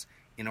response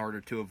in order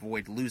to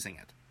avoid losing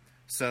it.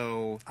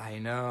 So I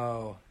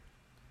know.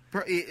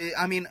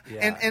 I mean,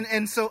 yeah.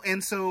 and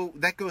so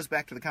that goes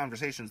back to the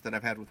conversations that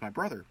I've had with my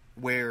brother,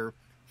 where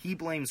he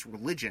blames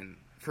religion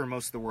for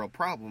most of the world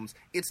problems.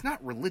 It's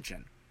not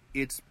religion.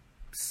 It's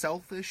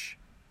selfish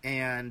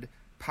and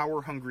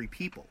power-hungry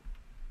people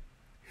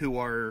who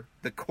are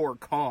the core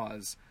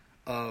cause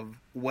of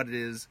what it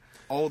is,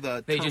 all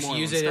the They just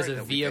use it as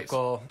a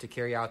vehicle to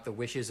carry out the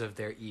wishes of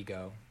their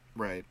ego.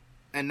 Right.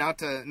 And not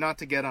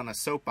to get on a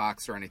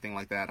soapbox or anything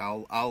like that.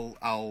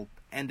 I'll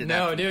end it.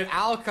 No, dude,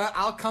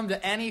 I'll come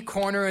to any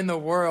corner in the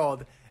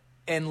world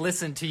and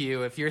listen to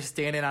you if you're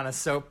standing on a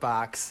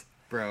soapbox.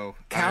 Bro,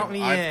 Count me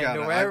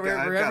in.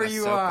 Wherever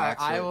you are,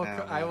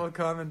 I will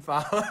come and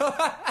follow.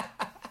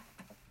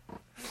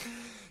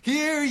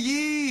 Hear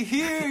ye,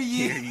 hear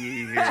ye. Hear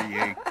ye,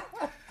 hear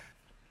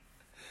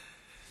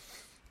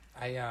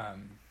ye.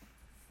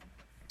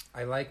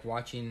 I like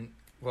watching.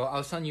 Well, I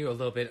was telling you a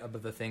little bit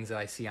about the things that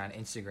I see on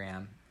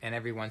Instagram, and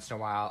every once in a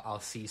while, I'll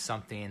see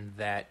something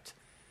that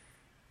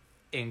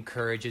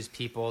encourages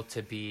people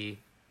to be,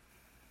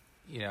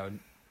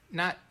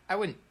 not. I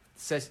wouldn't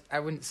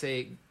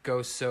say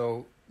go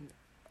so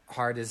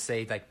hard as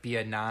say like be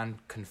a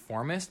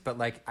non-conformist, but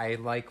like I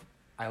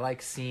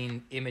like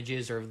seeing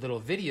images or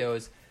little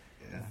videos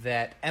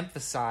that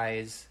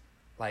emphasize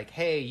like,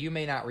 hey, you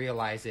may not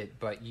realize it,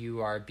 but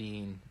you are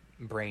being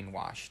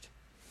brainwashed.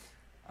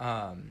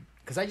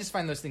 Because I just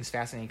find those things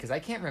fascinating, because I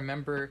can't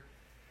remember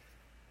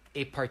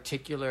a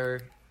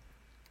particular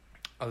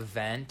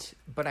event,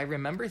 but I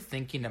remember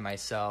thinking to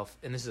myself,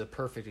 and this is a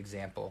perfect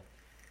example,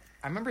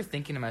 I remember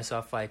thinking to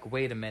myself, like,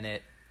 wait a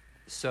minute,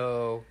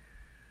 so,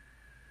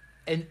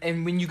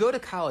 and when you go to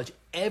college,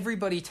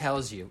 everybody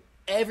tells you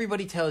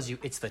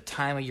it's the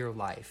time of your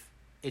life.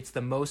 It's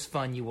the most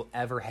fun you will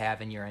ever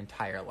have in your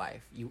entire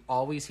life. You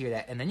always hear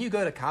that. And then you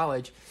go to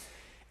college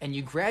and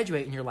you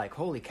graduate and you're like,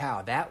 holy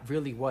cow, that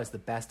really was the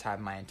best time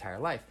of my entire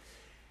life.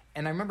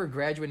 And I remember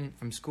graduating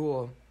from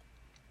school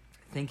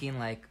thinking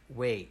like,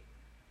 wait,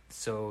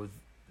 so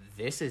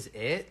this is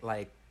it?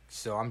 Like,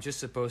 so I'm just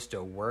supposed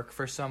to work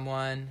for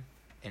someone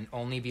and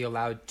only be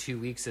allowed 2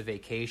 weeks of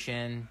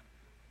vacation,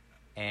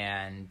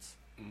 and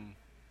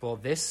well,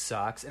 this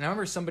sucks. And I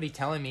remember somebody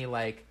telling me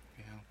like,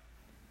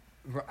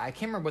 I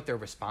can't remember what their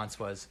response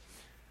was,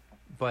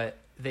 but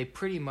they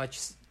pretty much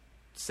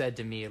said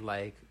to me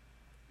like,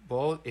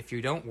 well, if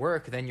you don't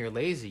work, then you're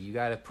lazy. You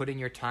got to put in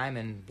your time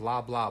and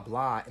blah, blah,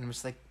 blah. And I'm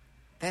just like,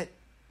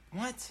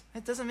 what?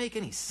 That doesn't make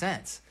any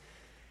sense.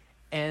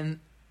 And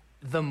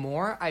the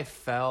more I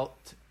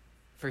felt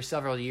for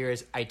several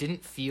years, I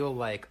didn't feel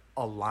like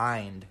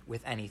aligned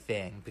with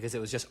anything, because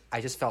I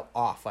just felt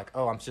off. Like,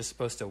 oh, I'm just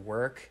supposed to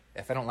work.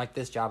 If I don't like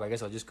this job, I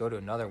guess I'll just go to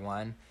another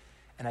one.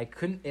 And I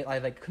couldn't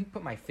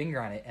put my finger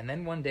on it. And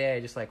then one day I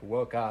just like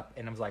woke up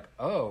and I was like,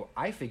 oh,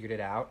 I figured it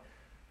out.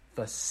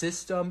 The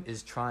system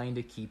is trying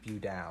to keep you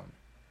down.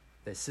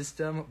 The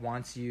system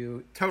wants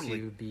you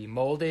to be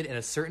molded in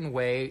a certain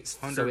way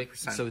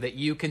so that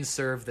you can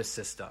serve the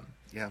system.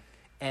 Yeah.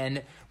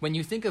 And when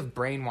you think of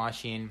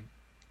brainwashing,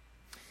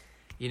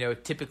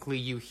 typically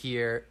you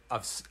hear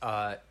of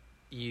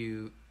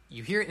you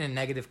hear it in a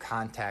negative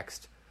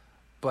context,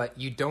 but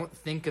you don't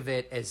think of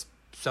it as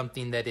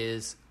something that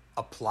is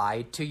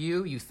applied to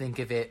you. You think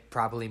of it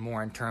probably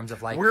more in terms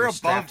of like, we're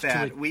above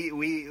that.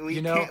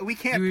 We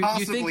can't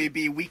possibly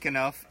be weak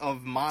enough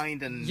of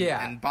mind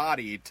and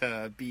body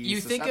to be. You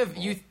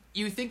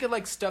think of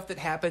like stuff that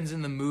happens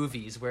in the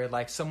movies where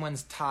like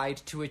someone's tied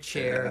to a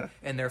chair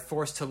and they're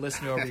forced to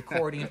listen to a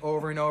recording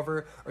over and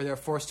over, or they're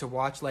forced to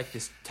watch like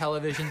this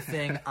television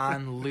thing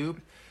on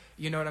loop.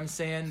 You know what I'm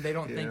saying? They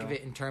don't think of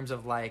it in terms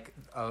of like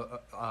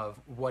of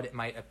what it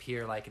might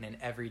appear like in an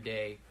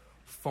everyday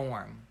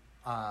form.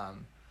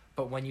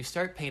 But when you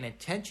start paying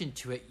attention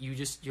to it,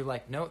 you're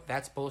like, no,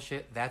 that's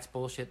bullshit, that's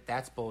bullshit,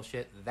 that's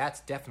bullshit, that's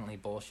definitely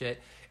bullshit.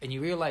 And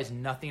you realize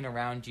nothing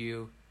around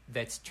you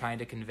that's trying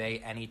to convey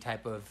any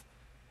type of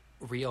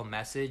real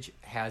message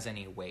has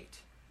any weight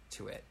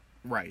to it.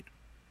 Right.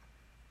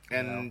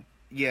 And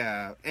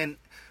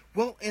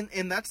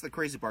and that's the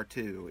crazy part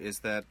too, is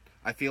that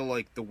I feel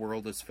like the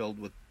world is filled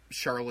with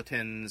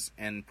charlatans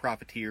and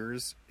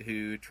profiteers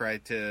who try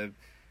to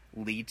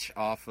leech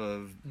off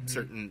of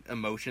certain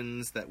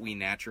emotions that we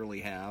naturally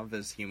have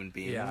as human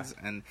beings.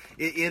 And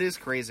it is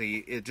crazy.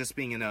 It just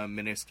being in a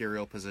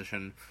ministerial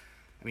position.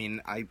 I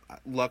mean,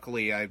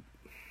 luckily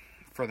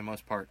for the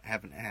most part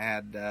haven't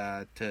had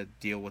to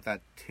deal with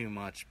that too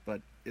much,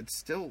 but it's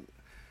still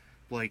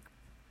like,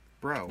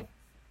 bro,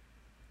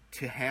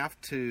 to have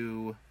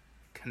to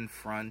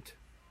confront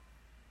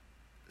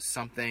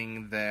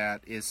something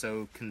that is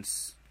so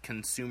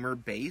consumer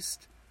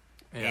based.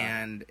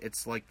 And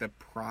it's like the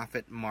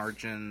profit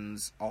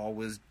margins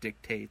always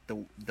dictate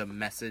the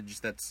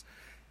message that's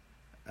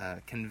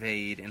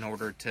conveyed in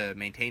order to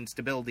maintain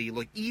stability,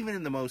 like even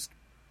in the most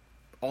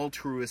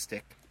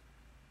altruistic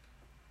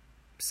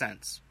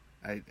sense.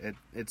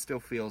 It still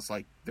feels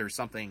like there's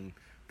something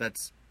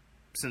that's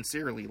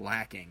sincerely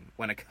lacking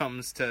when it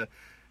comes to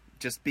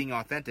just being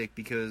authentic,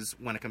 because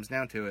when it comes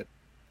down to it,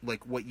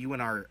 like what you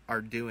and I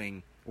are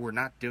doing, we're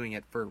not doing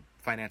it for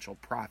financial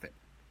profit.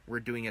 We're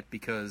doing it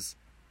because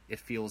it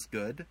feels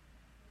good,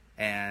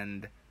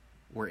 and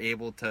we're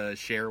able to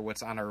share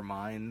what's on our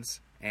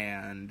minds,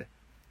 and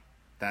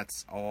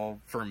that's all,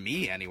 for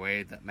me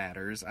anyway, that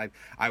matters.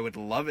 I would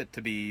love it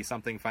to be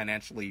something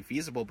financially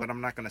feasible, but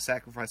I'm not going to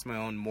sacrifice my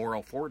own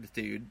moral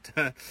fortitude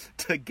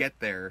to get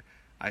there.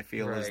 I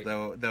feel as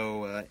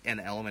though an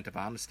element of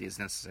honesty is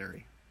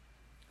necessary.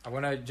 I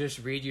want to just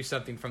read you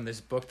something from this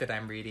book that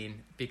I'm reading,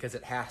 because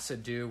it has to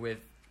do with,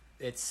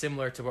 it's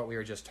similar to what we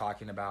were just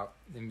talking about.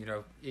 And,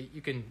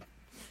 you can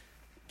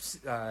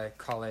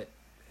call it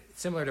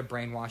similar to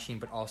brainwashing,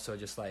 but also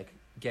just like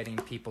getting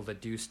people to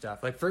do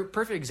stuff. Like, for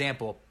perfect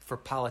example for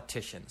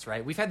politicians,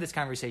 right? We've had this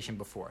conversation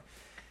before,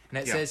 and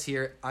it says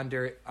here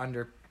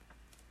under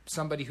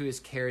somebody who is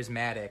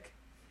charismatic,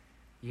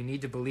 you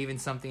need to believe in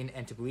something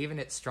and to believe in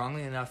it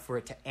strongly enough for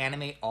it to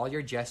animate all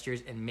your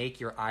gestures and make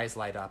your eyes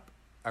light up.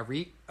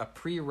 A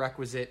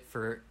prerequisite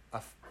for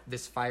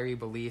this fiery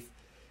belief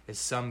is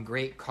some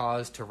great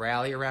cause to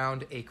rally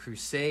around, a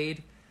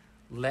crusade.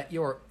 Let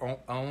your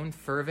own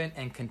fervent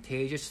and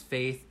contagious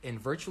faith in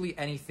virtually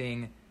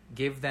anything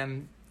give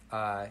them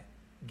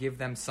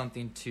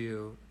something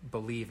to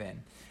believe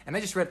in. And I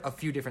just read a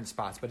few different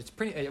spots, but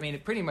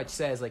it pretty much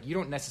says like you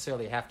don't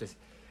necessarily have to,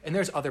 and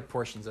there's other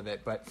portions of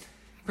it, but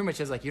pretty much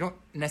says like you don't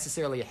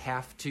necessarily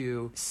have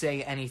to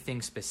say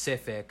anything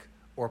specific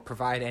or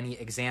provide any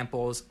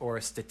examples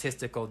or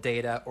statistical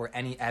data or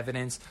any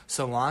evidence,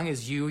 so long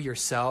as you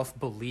yourself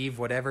believe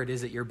whatever it is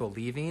that you're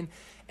believing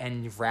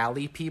and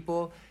rally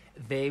people,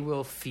 they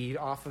will feed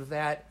off of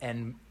that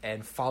and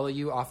follow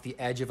you off the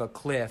edge of a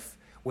cliff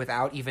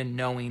without even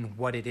knowing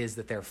what it is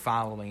that they're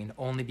following,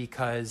 only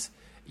because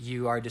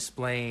you are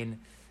displaying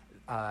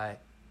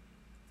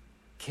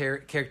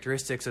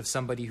characteristics of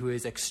somebody who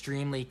is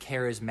extremely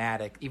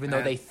charismatic, even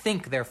though they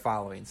think they're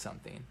following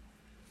something.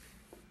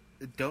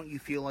 Don't you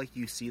feel like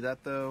you see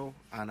that though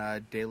on a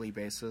daily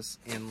basis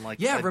in like?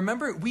 Yeah,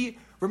 remember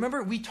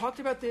we talked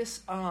about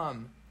this. I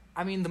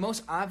mean, the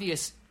most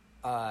obvious,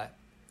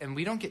 and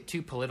we don't get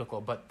too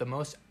political, but the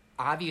most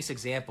obvious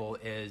example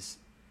is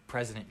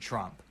President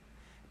Trump,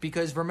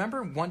 because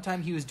remember one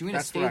time he was doing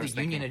a State of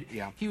the Union.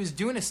 He was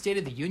doing a State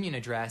of the Union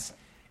address,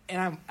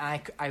 and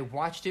I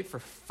watched it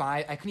for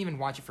I couldn't even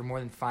watch it for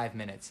more than 5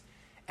 minutes,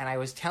 and I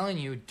was telling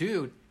you,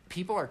 dude,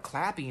 people are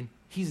clapping.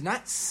 He's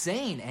not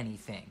saying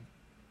anything.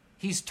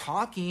 He's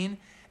talking,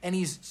 and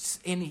he's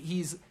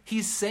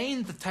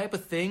saying the type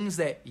of things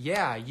that,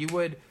 yeah, you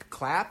would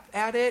clap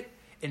at it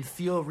and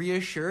feel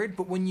reassured,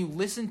 but when you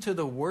listen to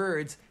the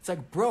words, it's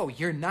like, bro,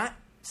 you're not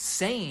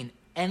saying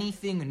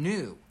anything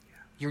new.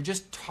 You're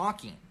just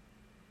talking.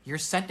 Your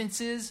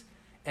sentences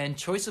and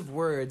choice of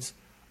words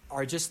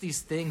are just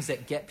these things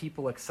that get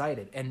people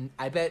excited, and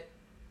I bet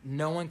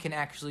no one can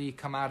actually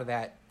come out of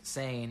that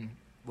saying,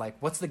 like,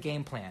 what's the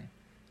game plan?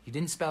 You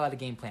didn't spell out a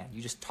game plan.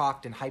 You just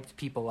talked and hyped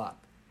people up.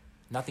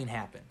 Nothing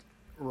happened.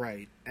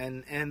 Right.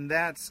 And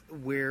that's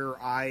where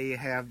I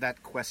have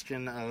that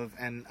question of,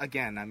 and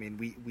again, I mean,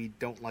 we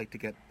don't like to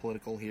get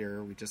political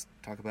here. We just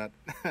talk about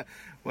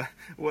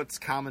what's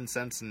common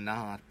sense and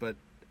not. But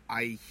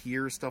I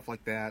hear stuff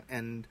like that,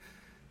 and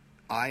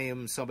I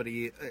am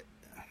somebody,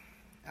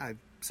 I've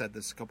said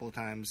this a couple of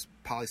times,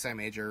 poli-sci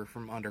major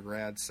from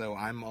undergrad, so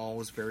I'm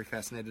always very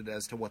fascinated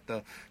as to what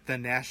the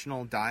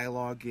national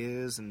dialogue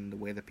is and the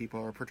way that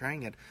people are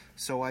portraying it.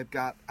 So I've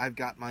got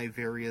my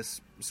various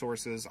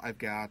sources. I've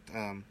got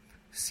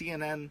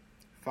CNN,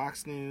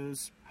 Fox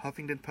News,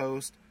 Huffington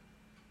Post,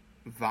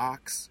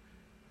 Vox,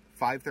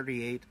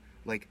 538,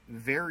 like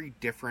very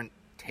different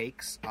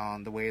takes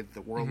on the way that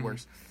the world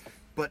works.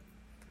 But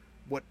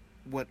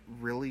what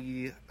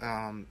really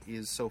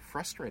is so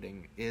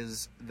frustrating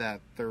is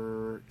that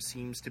there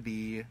seems to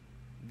be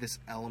this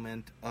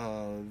element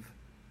of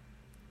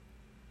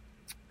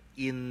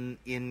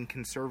in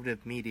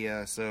conservative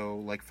media,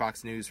 so like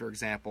Fox News, for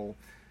example,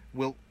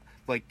 will,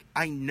 like,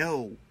 I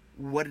know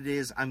what it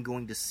is I'm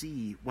going to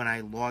see when I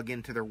log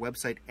into their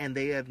website, and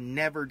they have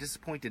never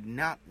disappointed.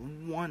 Not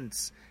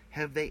once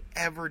have they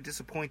ever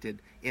disappointed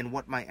in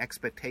what my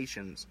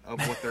expectations of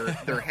what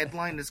their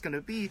headline is going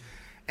to be.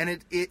 And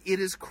it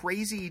is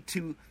crazy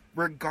to,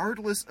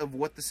 regardless of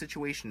what the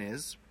situation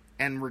is,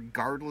 and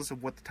regardless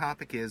of what the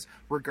topic is,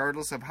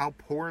 regardless of how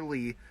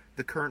poorly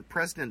the current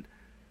president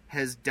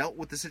has dealt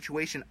with the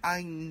situation,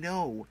 I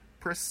know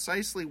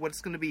precisely what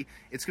it's going to be.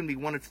 It's going to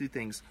be one of two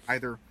things.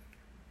 Either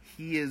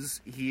he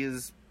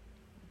is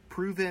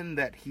proven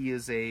that he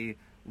is a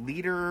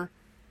leader,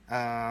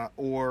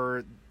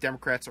 or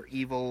Democrats are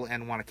evil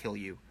and want to kill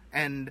you.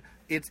 And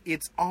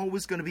it's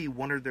always going to be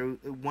one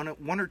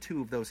or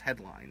two of those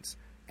headlines.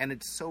 And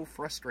it's so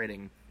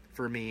frustrating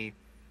for me,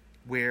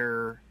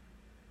 where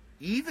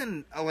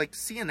even like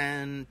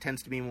CNN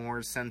tends to be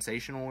more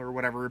sensational or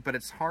whatever, but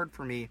it's hard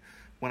for me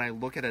when I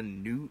look at a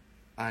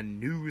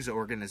news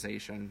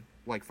organization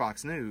like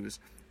Fox News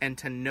and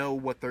to know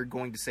what they're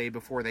going to say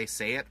before they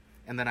say it,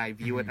 and then I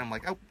view it and I'm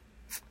like, oh,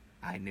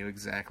 I knew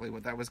exactly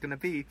what that was going to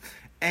be.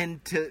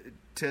 And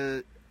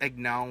to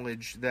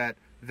acknowledge that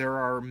there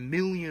are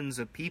millions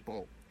of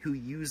people who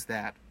use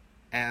that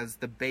as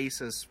the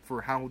basis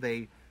for how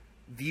they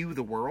view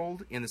the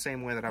world, in the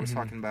same way that I was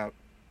talking about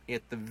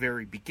at the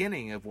very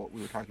beginning of what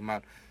we were talking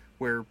about,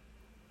 where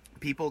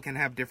people can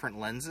have different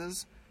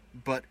lenses,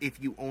 but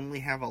if you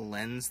only have a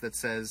lens that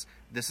says,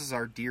 this is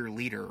our dear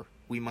leader,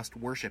 we must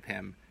worship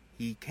him,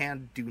 he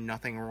can do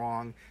nothing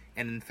wrong,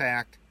 and in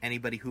fact,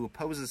 anybody who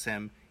opposes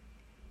him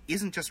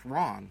isn't just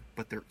wrong,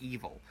 but they're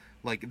evil.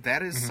 Like,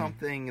 that is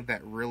something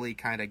that really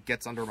kind of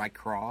gets under my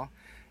craw,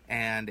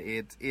 and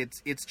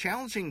it's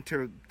challenging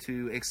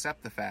to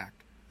accept the fact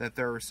that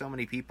there are so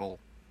many people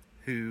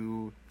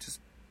who just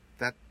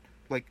that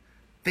like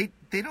they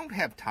don't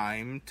have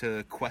time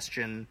to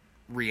question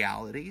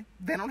reality.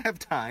 They don't have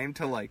time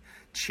to like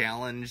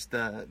challenge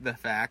the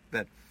fact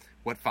that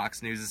what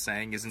Fox News is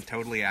saying isn't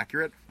totally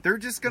accurate. They're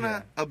just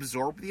gonna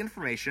absorb the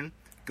information,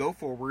 go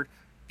forward,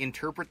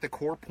 interpret the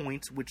core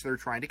points which they're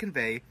trying to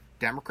convey.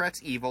 Democrats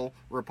evil,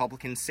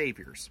 Republicans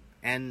saviors.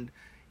 And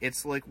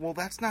it's like, well,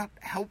 that's not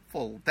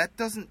helpful. That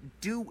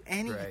doesn't do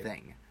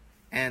anything.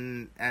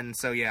 Right. And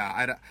so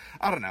yeah,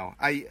 I don't know.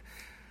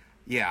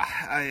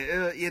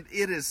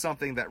 It is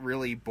something that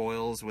really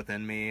boils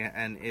within me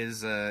and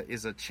is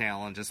a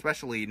challenge,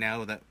 especially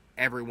now that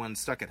everyone's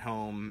stuck at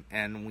home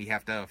and we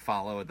have to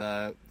follow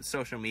the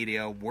social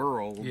media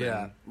world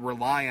and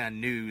rely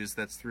on news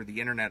that's through the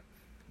internet.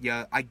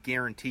 Yeah, I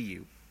guarantee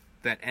you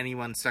that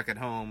anyone stuck at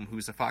home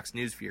who's a Fox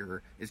News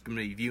viewer is going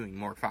to be viewing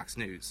more Fox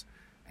News,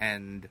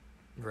 and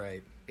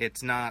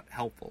it's not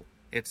helpful.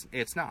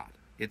 It's not.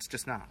 It's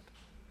just not.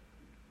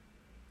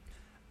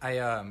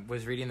 I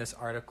was reading this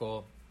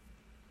article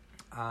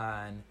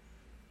on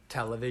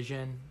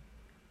television,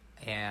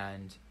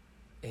 and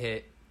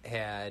it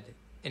had,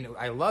 and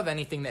I love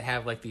anything that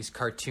have like these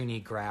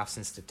cartoony graphs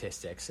and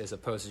statistics as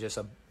opposed to just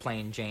a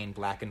plain Jane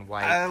black and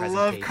white presentation.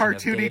 I love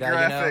cartoony data,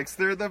 graphics.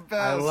 They're the best.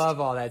 I love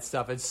all that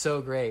stuff. It's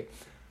so great.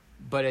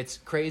 But it's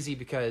crazy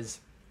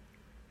because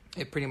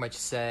it pretty much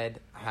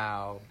said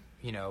how,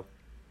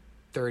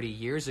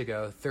 30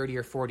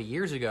 or 40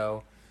 years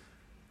ago,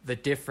 the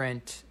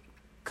different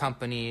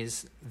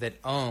companies that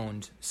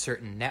owned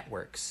certain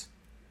networks.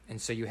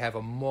 And so you have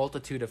a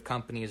multitude of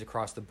companies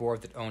across the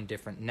board that own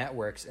different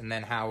networks, and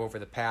then how over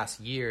the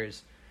past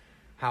years,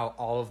 how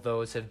all of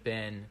those have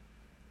been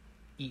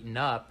eaten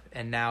up,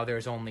 and now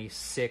there's only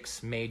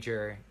 6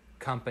 major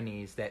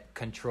companies that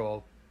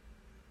control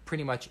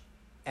pretty much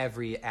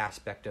every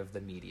aspect of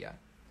the media.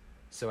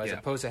 So as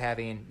opposed to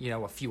having,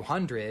 a few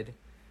hundred,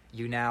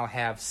 you now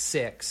have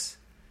 6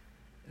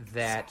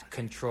 that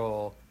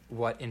control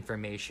what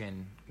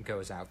information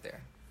goes out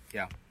there.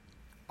 Yeah.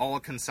 All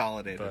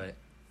consolidated. But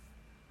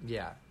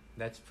yeah,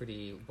 that's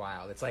pretty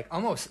wild. It's like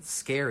almost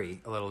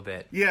scary a little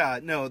bit. Yeah,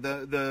 no,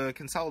 the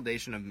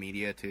consolidation of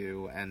media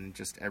too, and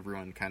just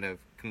everyone kind of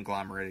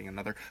conglomerating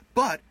another.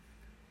 But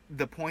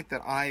the point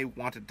that I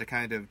wanted to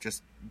kind of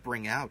just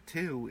bring out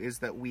too is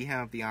that we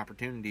have the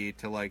opportunity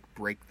to like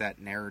break that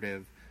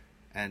narrative,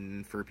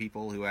 and for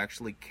people who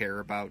actually care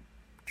about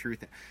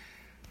truth.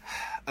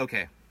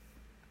 Okay.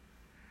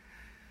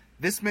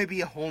 This may be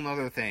a whole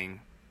nother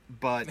thing,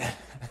 but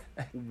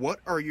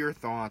what are your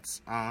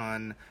thoughts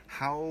on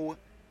how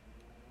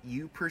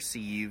you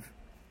perceive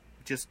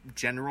just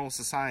general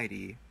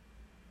society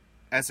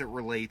as it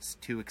relates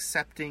to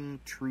accepting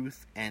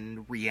truth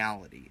and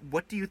reality?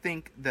 What do you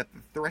think that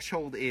the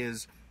threshold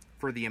is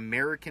for the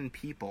American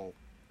people,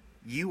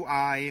 you,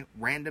 I,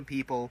 random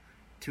people,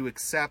 to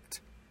accept,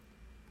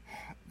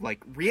 like,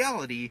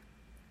 reality,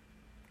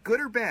 good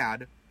or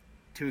bad,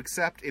 to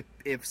accept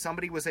if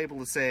somebody was able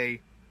to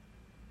say,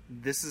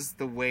 this is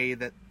the way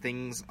that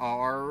things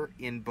are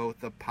in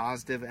both the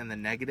positive and the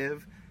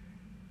negative,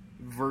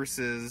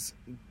 versus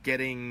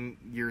getting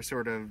your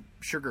sort of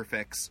sugar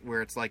fix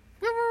where it's like,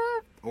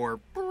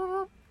 or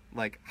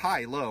like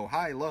high,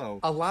 low.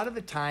 A lot of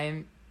the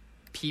time,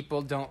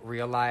 people don't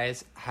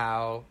realize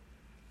how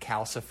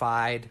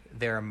calcified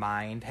their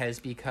mind has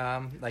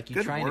become. Like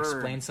you try and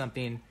explain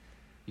something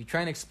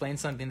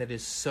that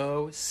is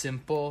so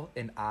simple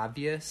and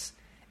obvious,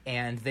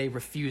 and they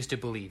refuse to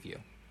believe you.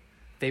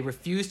 They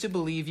refuse to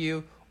believe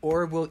you,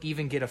 or will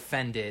even get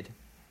offended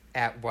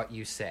at what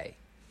you say.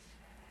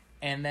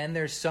 And then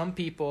there's some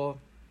people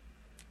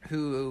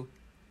who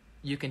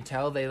you can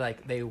tell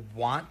they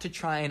want to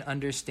try and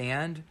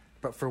understand,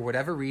 but for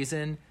whatever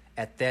reason,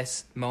 at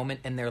this moment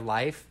in their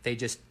life, they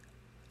just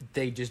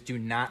do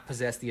not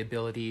possess the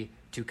ability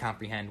to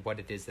comprehend what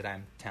it is that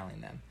I'm telling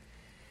them.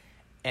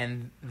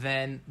 And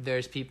then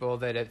there's people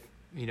that have,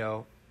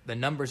 the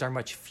numbers are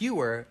much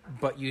fewer,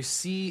 but you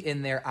see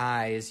in their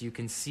eyes, you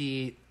can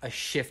see a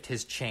shift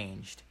has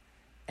changed.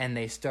 And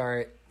they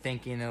start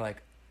thinking, they're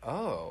like,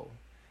 oh.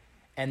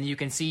 And you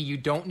can see you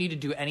don't need to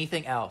do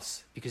anything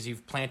else because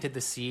you've planted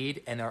the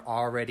seed and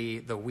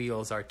the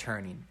wheels are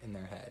turning in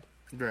their head.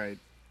 Right.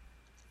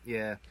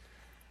 Yeah.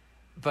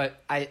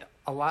 But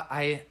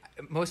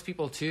most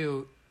people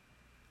too,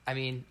 I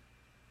mean,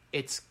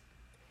 it's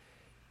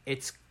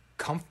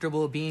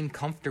comfortable being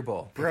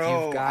comfortable.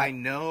 Bro, I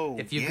know.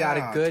 If you've got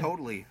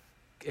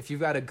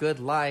a good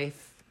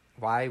life,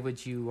 why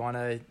would you want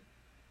to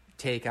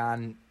take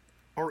on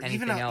or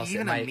anything else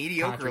even that a might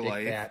mediocre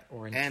life that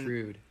or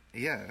intrude?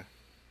 Yeah,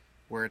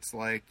 where it's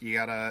like you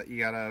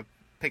gotta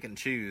pick and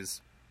choose.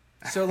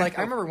 So like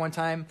I remember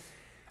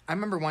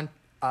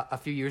a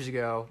few years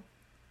ago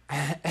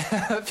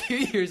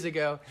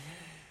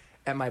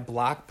at my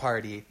block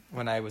party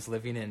when I was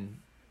living in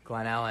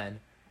Glen Ellen,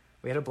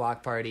 we had a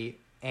block party.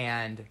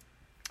 And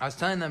I was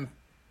telling them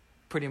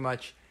pretty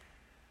much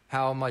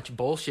how much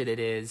bullshit it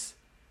is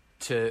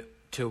to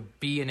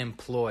be an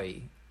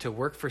employee, to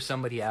work for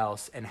somebody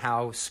else, and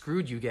how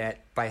screwed you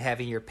get by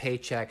having your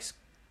paychecks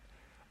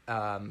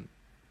come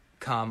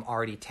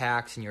already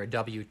taxed, and you're a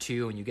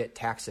W-2 and you get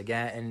taxed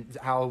again, and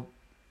how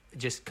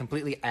just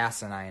completely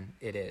asinine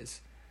it is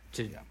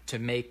to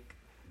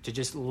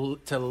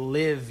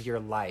live your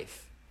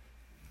life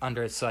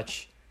under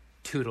such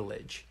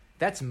tutelage.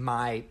 That's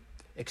my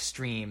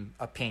extreme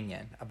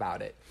opinion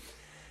about it.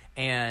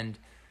 And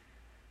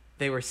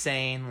they were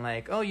saying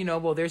like, oh,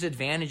 well, there's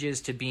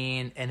advantages to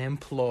being an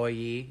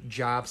employee,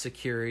 job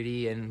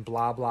security, and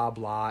blah, blah,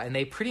 blah. And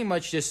they pretty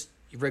much just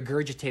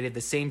regurgitated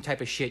the same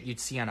type of shit you'd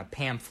see on a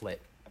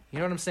pamphlet. You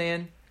know what I'm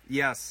saying?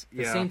 Yes.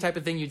 The same type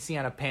of thing you'd see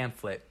on a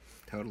pamphlet.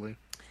 Totally.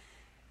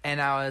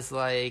 And I was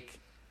like,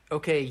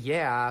 okay,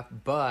 yeah,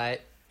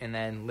 but, and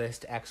then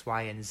list X,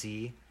 Y, and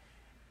Z.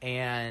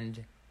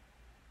 And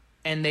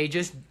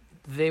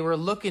they were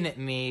looking at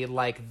me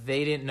like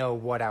they didn't know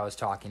what I was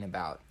talking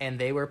about. And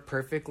they were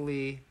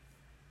perfectly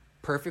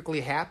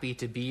happy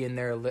to be in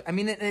their... I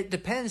mean, it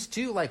depends,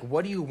 too. Like,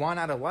 what do you want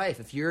out of life?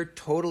 If you're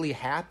totally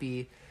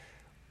happy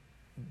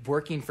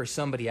working for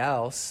somebody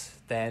else,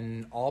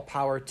 then all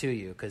power to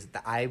you, because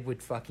I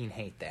would fucking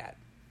hate that.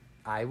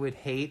 I would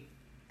hate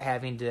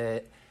having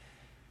to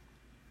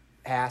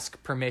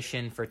ask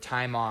permission for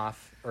time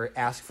off or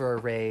ask for a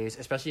raise,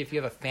 especially if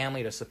you have a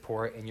family to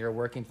support and you're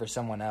working for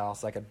someone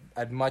else. Like,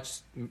 I'd much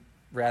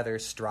rather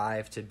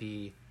strive to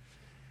be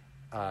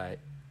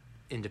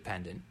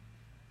independent.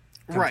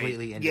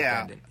 Completely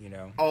independent,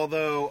 yeah.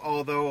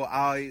 Although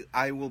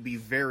I will be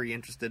very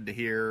interested to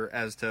hear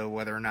as to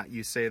whether or not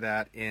you say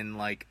that in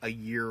like a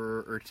year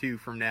or two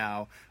from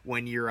now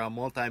when you're a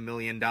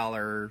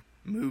multi-million-dollar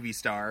movie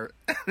star.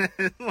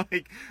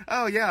 Like,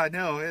 oh yeah,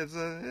 no,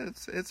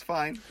 it's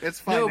fine. It's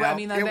fine. No, now. I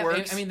mean,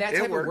 that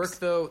type of work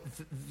though,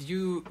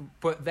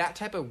 but that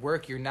type of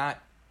work, you're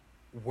not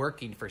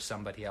working for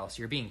somebody else.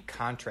 You're being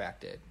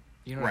contracted.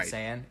 You know what I'm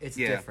saying? It's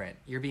different.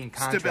 You're being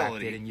contracted,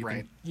 stability, and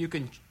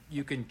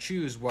you can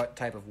choose what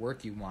type of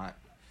work you want,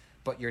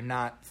 but you're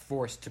not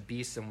forced to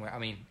be somewhere. I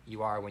mean,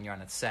 you are when you're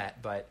on a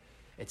set, but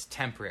it's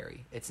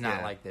temporary. It's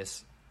not like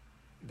this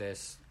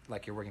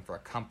like you're working for a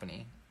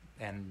company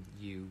and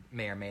you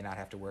may or may not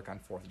have to work on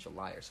 4th of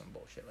July or some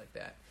bullshit like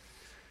that.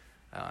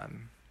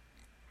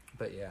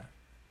 But yeah.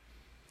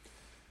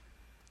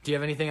 Do you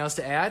have anything else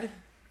to add?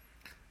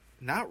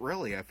 Not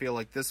really. I feel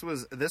like this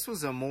was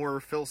a more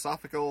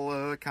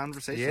philosophical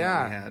conversation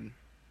that we had.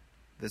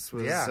 This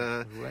was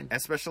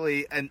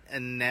especially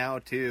and now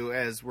too,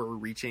 as we're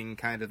reaching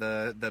kind of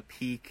the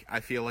peak, I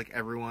feel like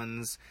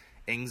everyone's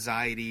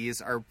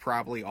anxieties are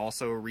probably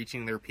also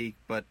reaching their peak,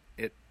 but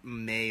it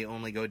may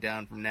only go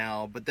down from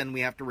now. But then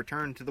we have to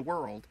return to the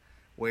world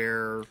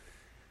where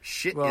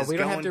shit is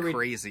going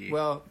crazy.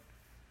 Well,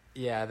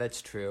 yeah,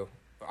 that's true.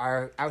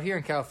 Out here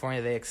in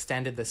California, they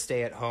extended the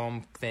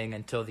stay-at-home thing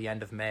until the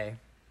end of May.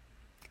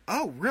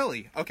 Oh,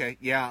 really? Okay,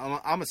 yeah.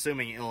 I'm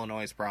assuming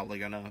Illinois is probably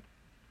going to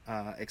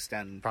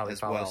extend probably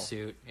as well.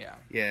 Suit, yeah.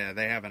 Yeah,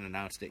 they haven't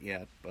announced it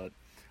yet, but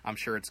I'm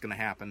sure it's going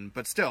to happen.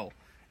 But still,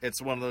 it's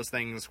one of those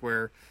things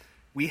where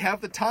we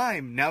have the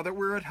time, now that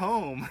we're at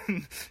home,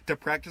 to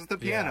practice the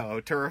piano,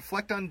 to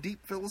reflect on deep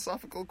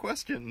philosophical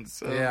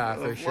questions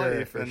of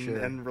life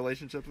and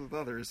relationships with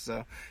others.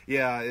 So,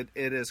 yeah, it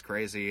is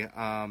crazy.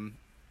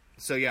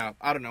 So, yeah,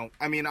 I don't know.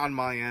 I mean, on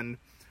my end,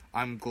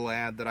 I'm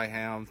glad that I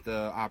have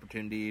the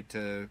opportunity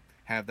to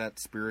have that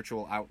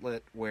spiritual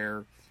outlet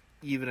where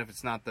even if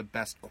it's not the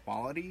best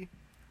quality,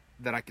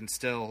 that I can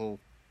still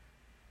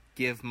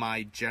give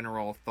my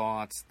general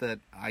thoughts that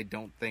I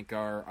don't think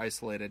are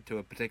isolated to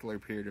a particular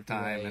period of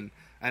time. Right. And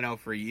I know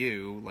for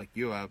you, like,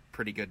 you have a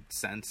pretty good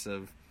sense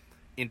of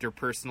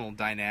interpersonal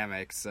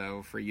dynamics,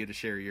 so for you to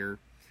share your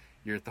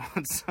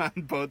thoughts on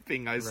both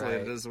being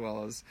isolated as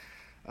well as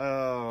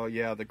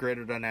the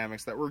greater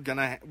dynamics that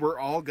we're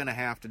all gonna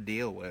have to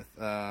deal with.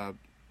 I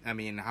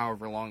mean,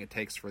 however long it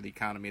takes for the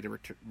economy to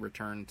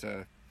return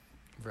to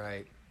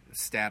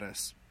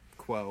status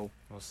quo.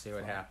 We'll see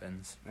what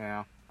happens.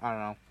 Yeah, I don't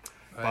know.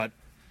 But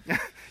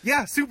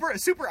yeah,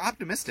 super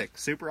optimistic.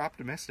 Super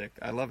optimistic.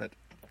 I love it.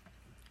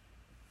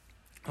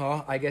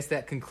 Well, I guess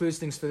that concludes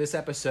things for this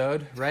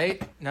episode,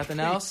 right? Nothing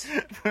else?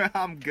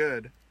 I'm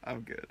good.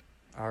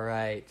 All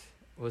right.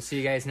 We'll see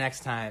you guys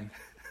next time.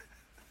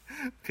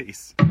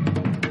 Peace.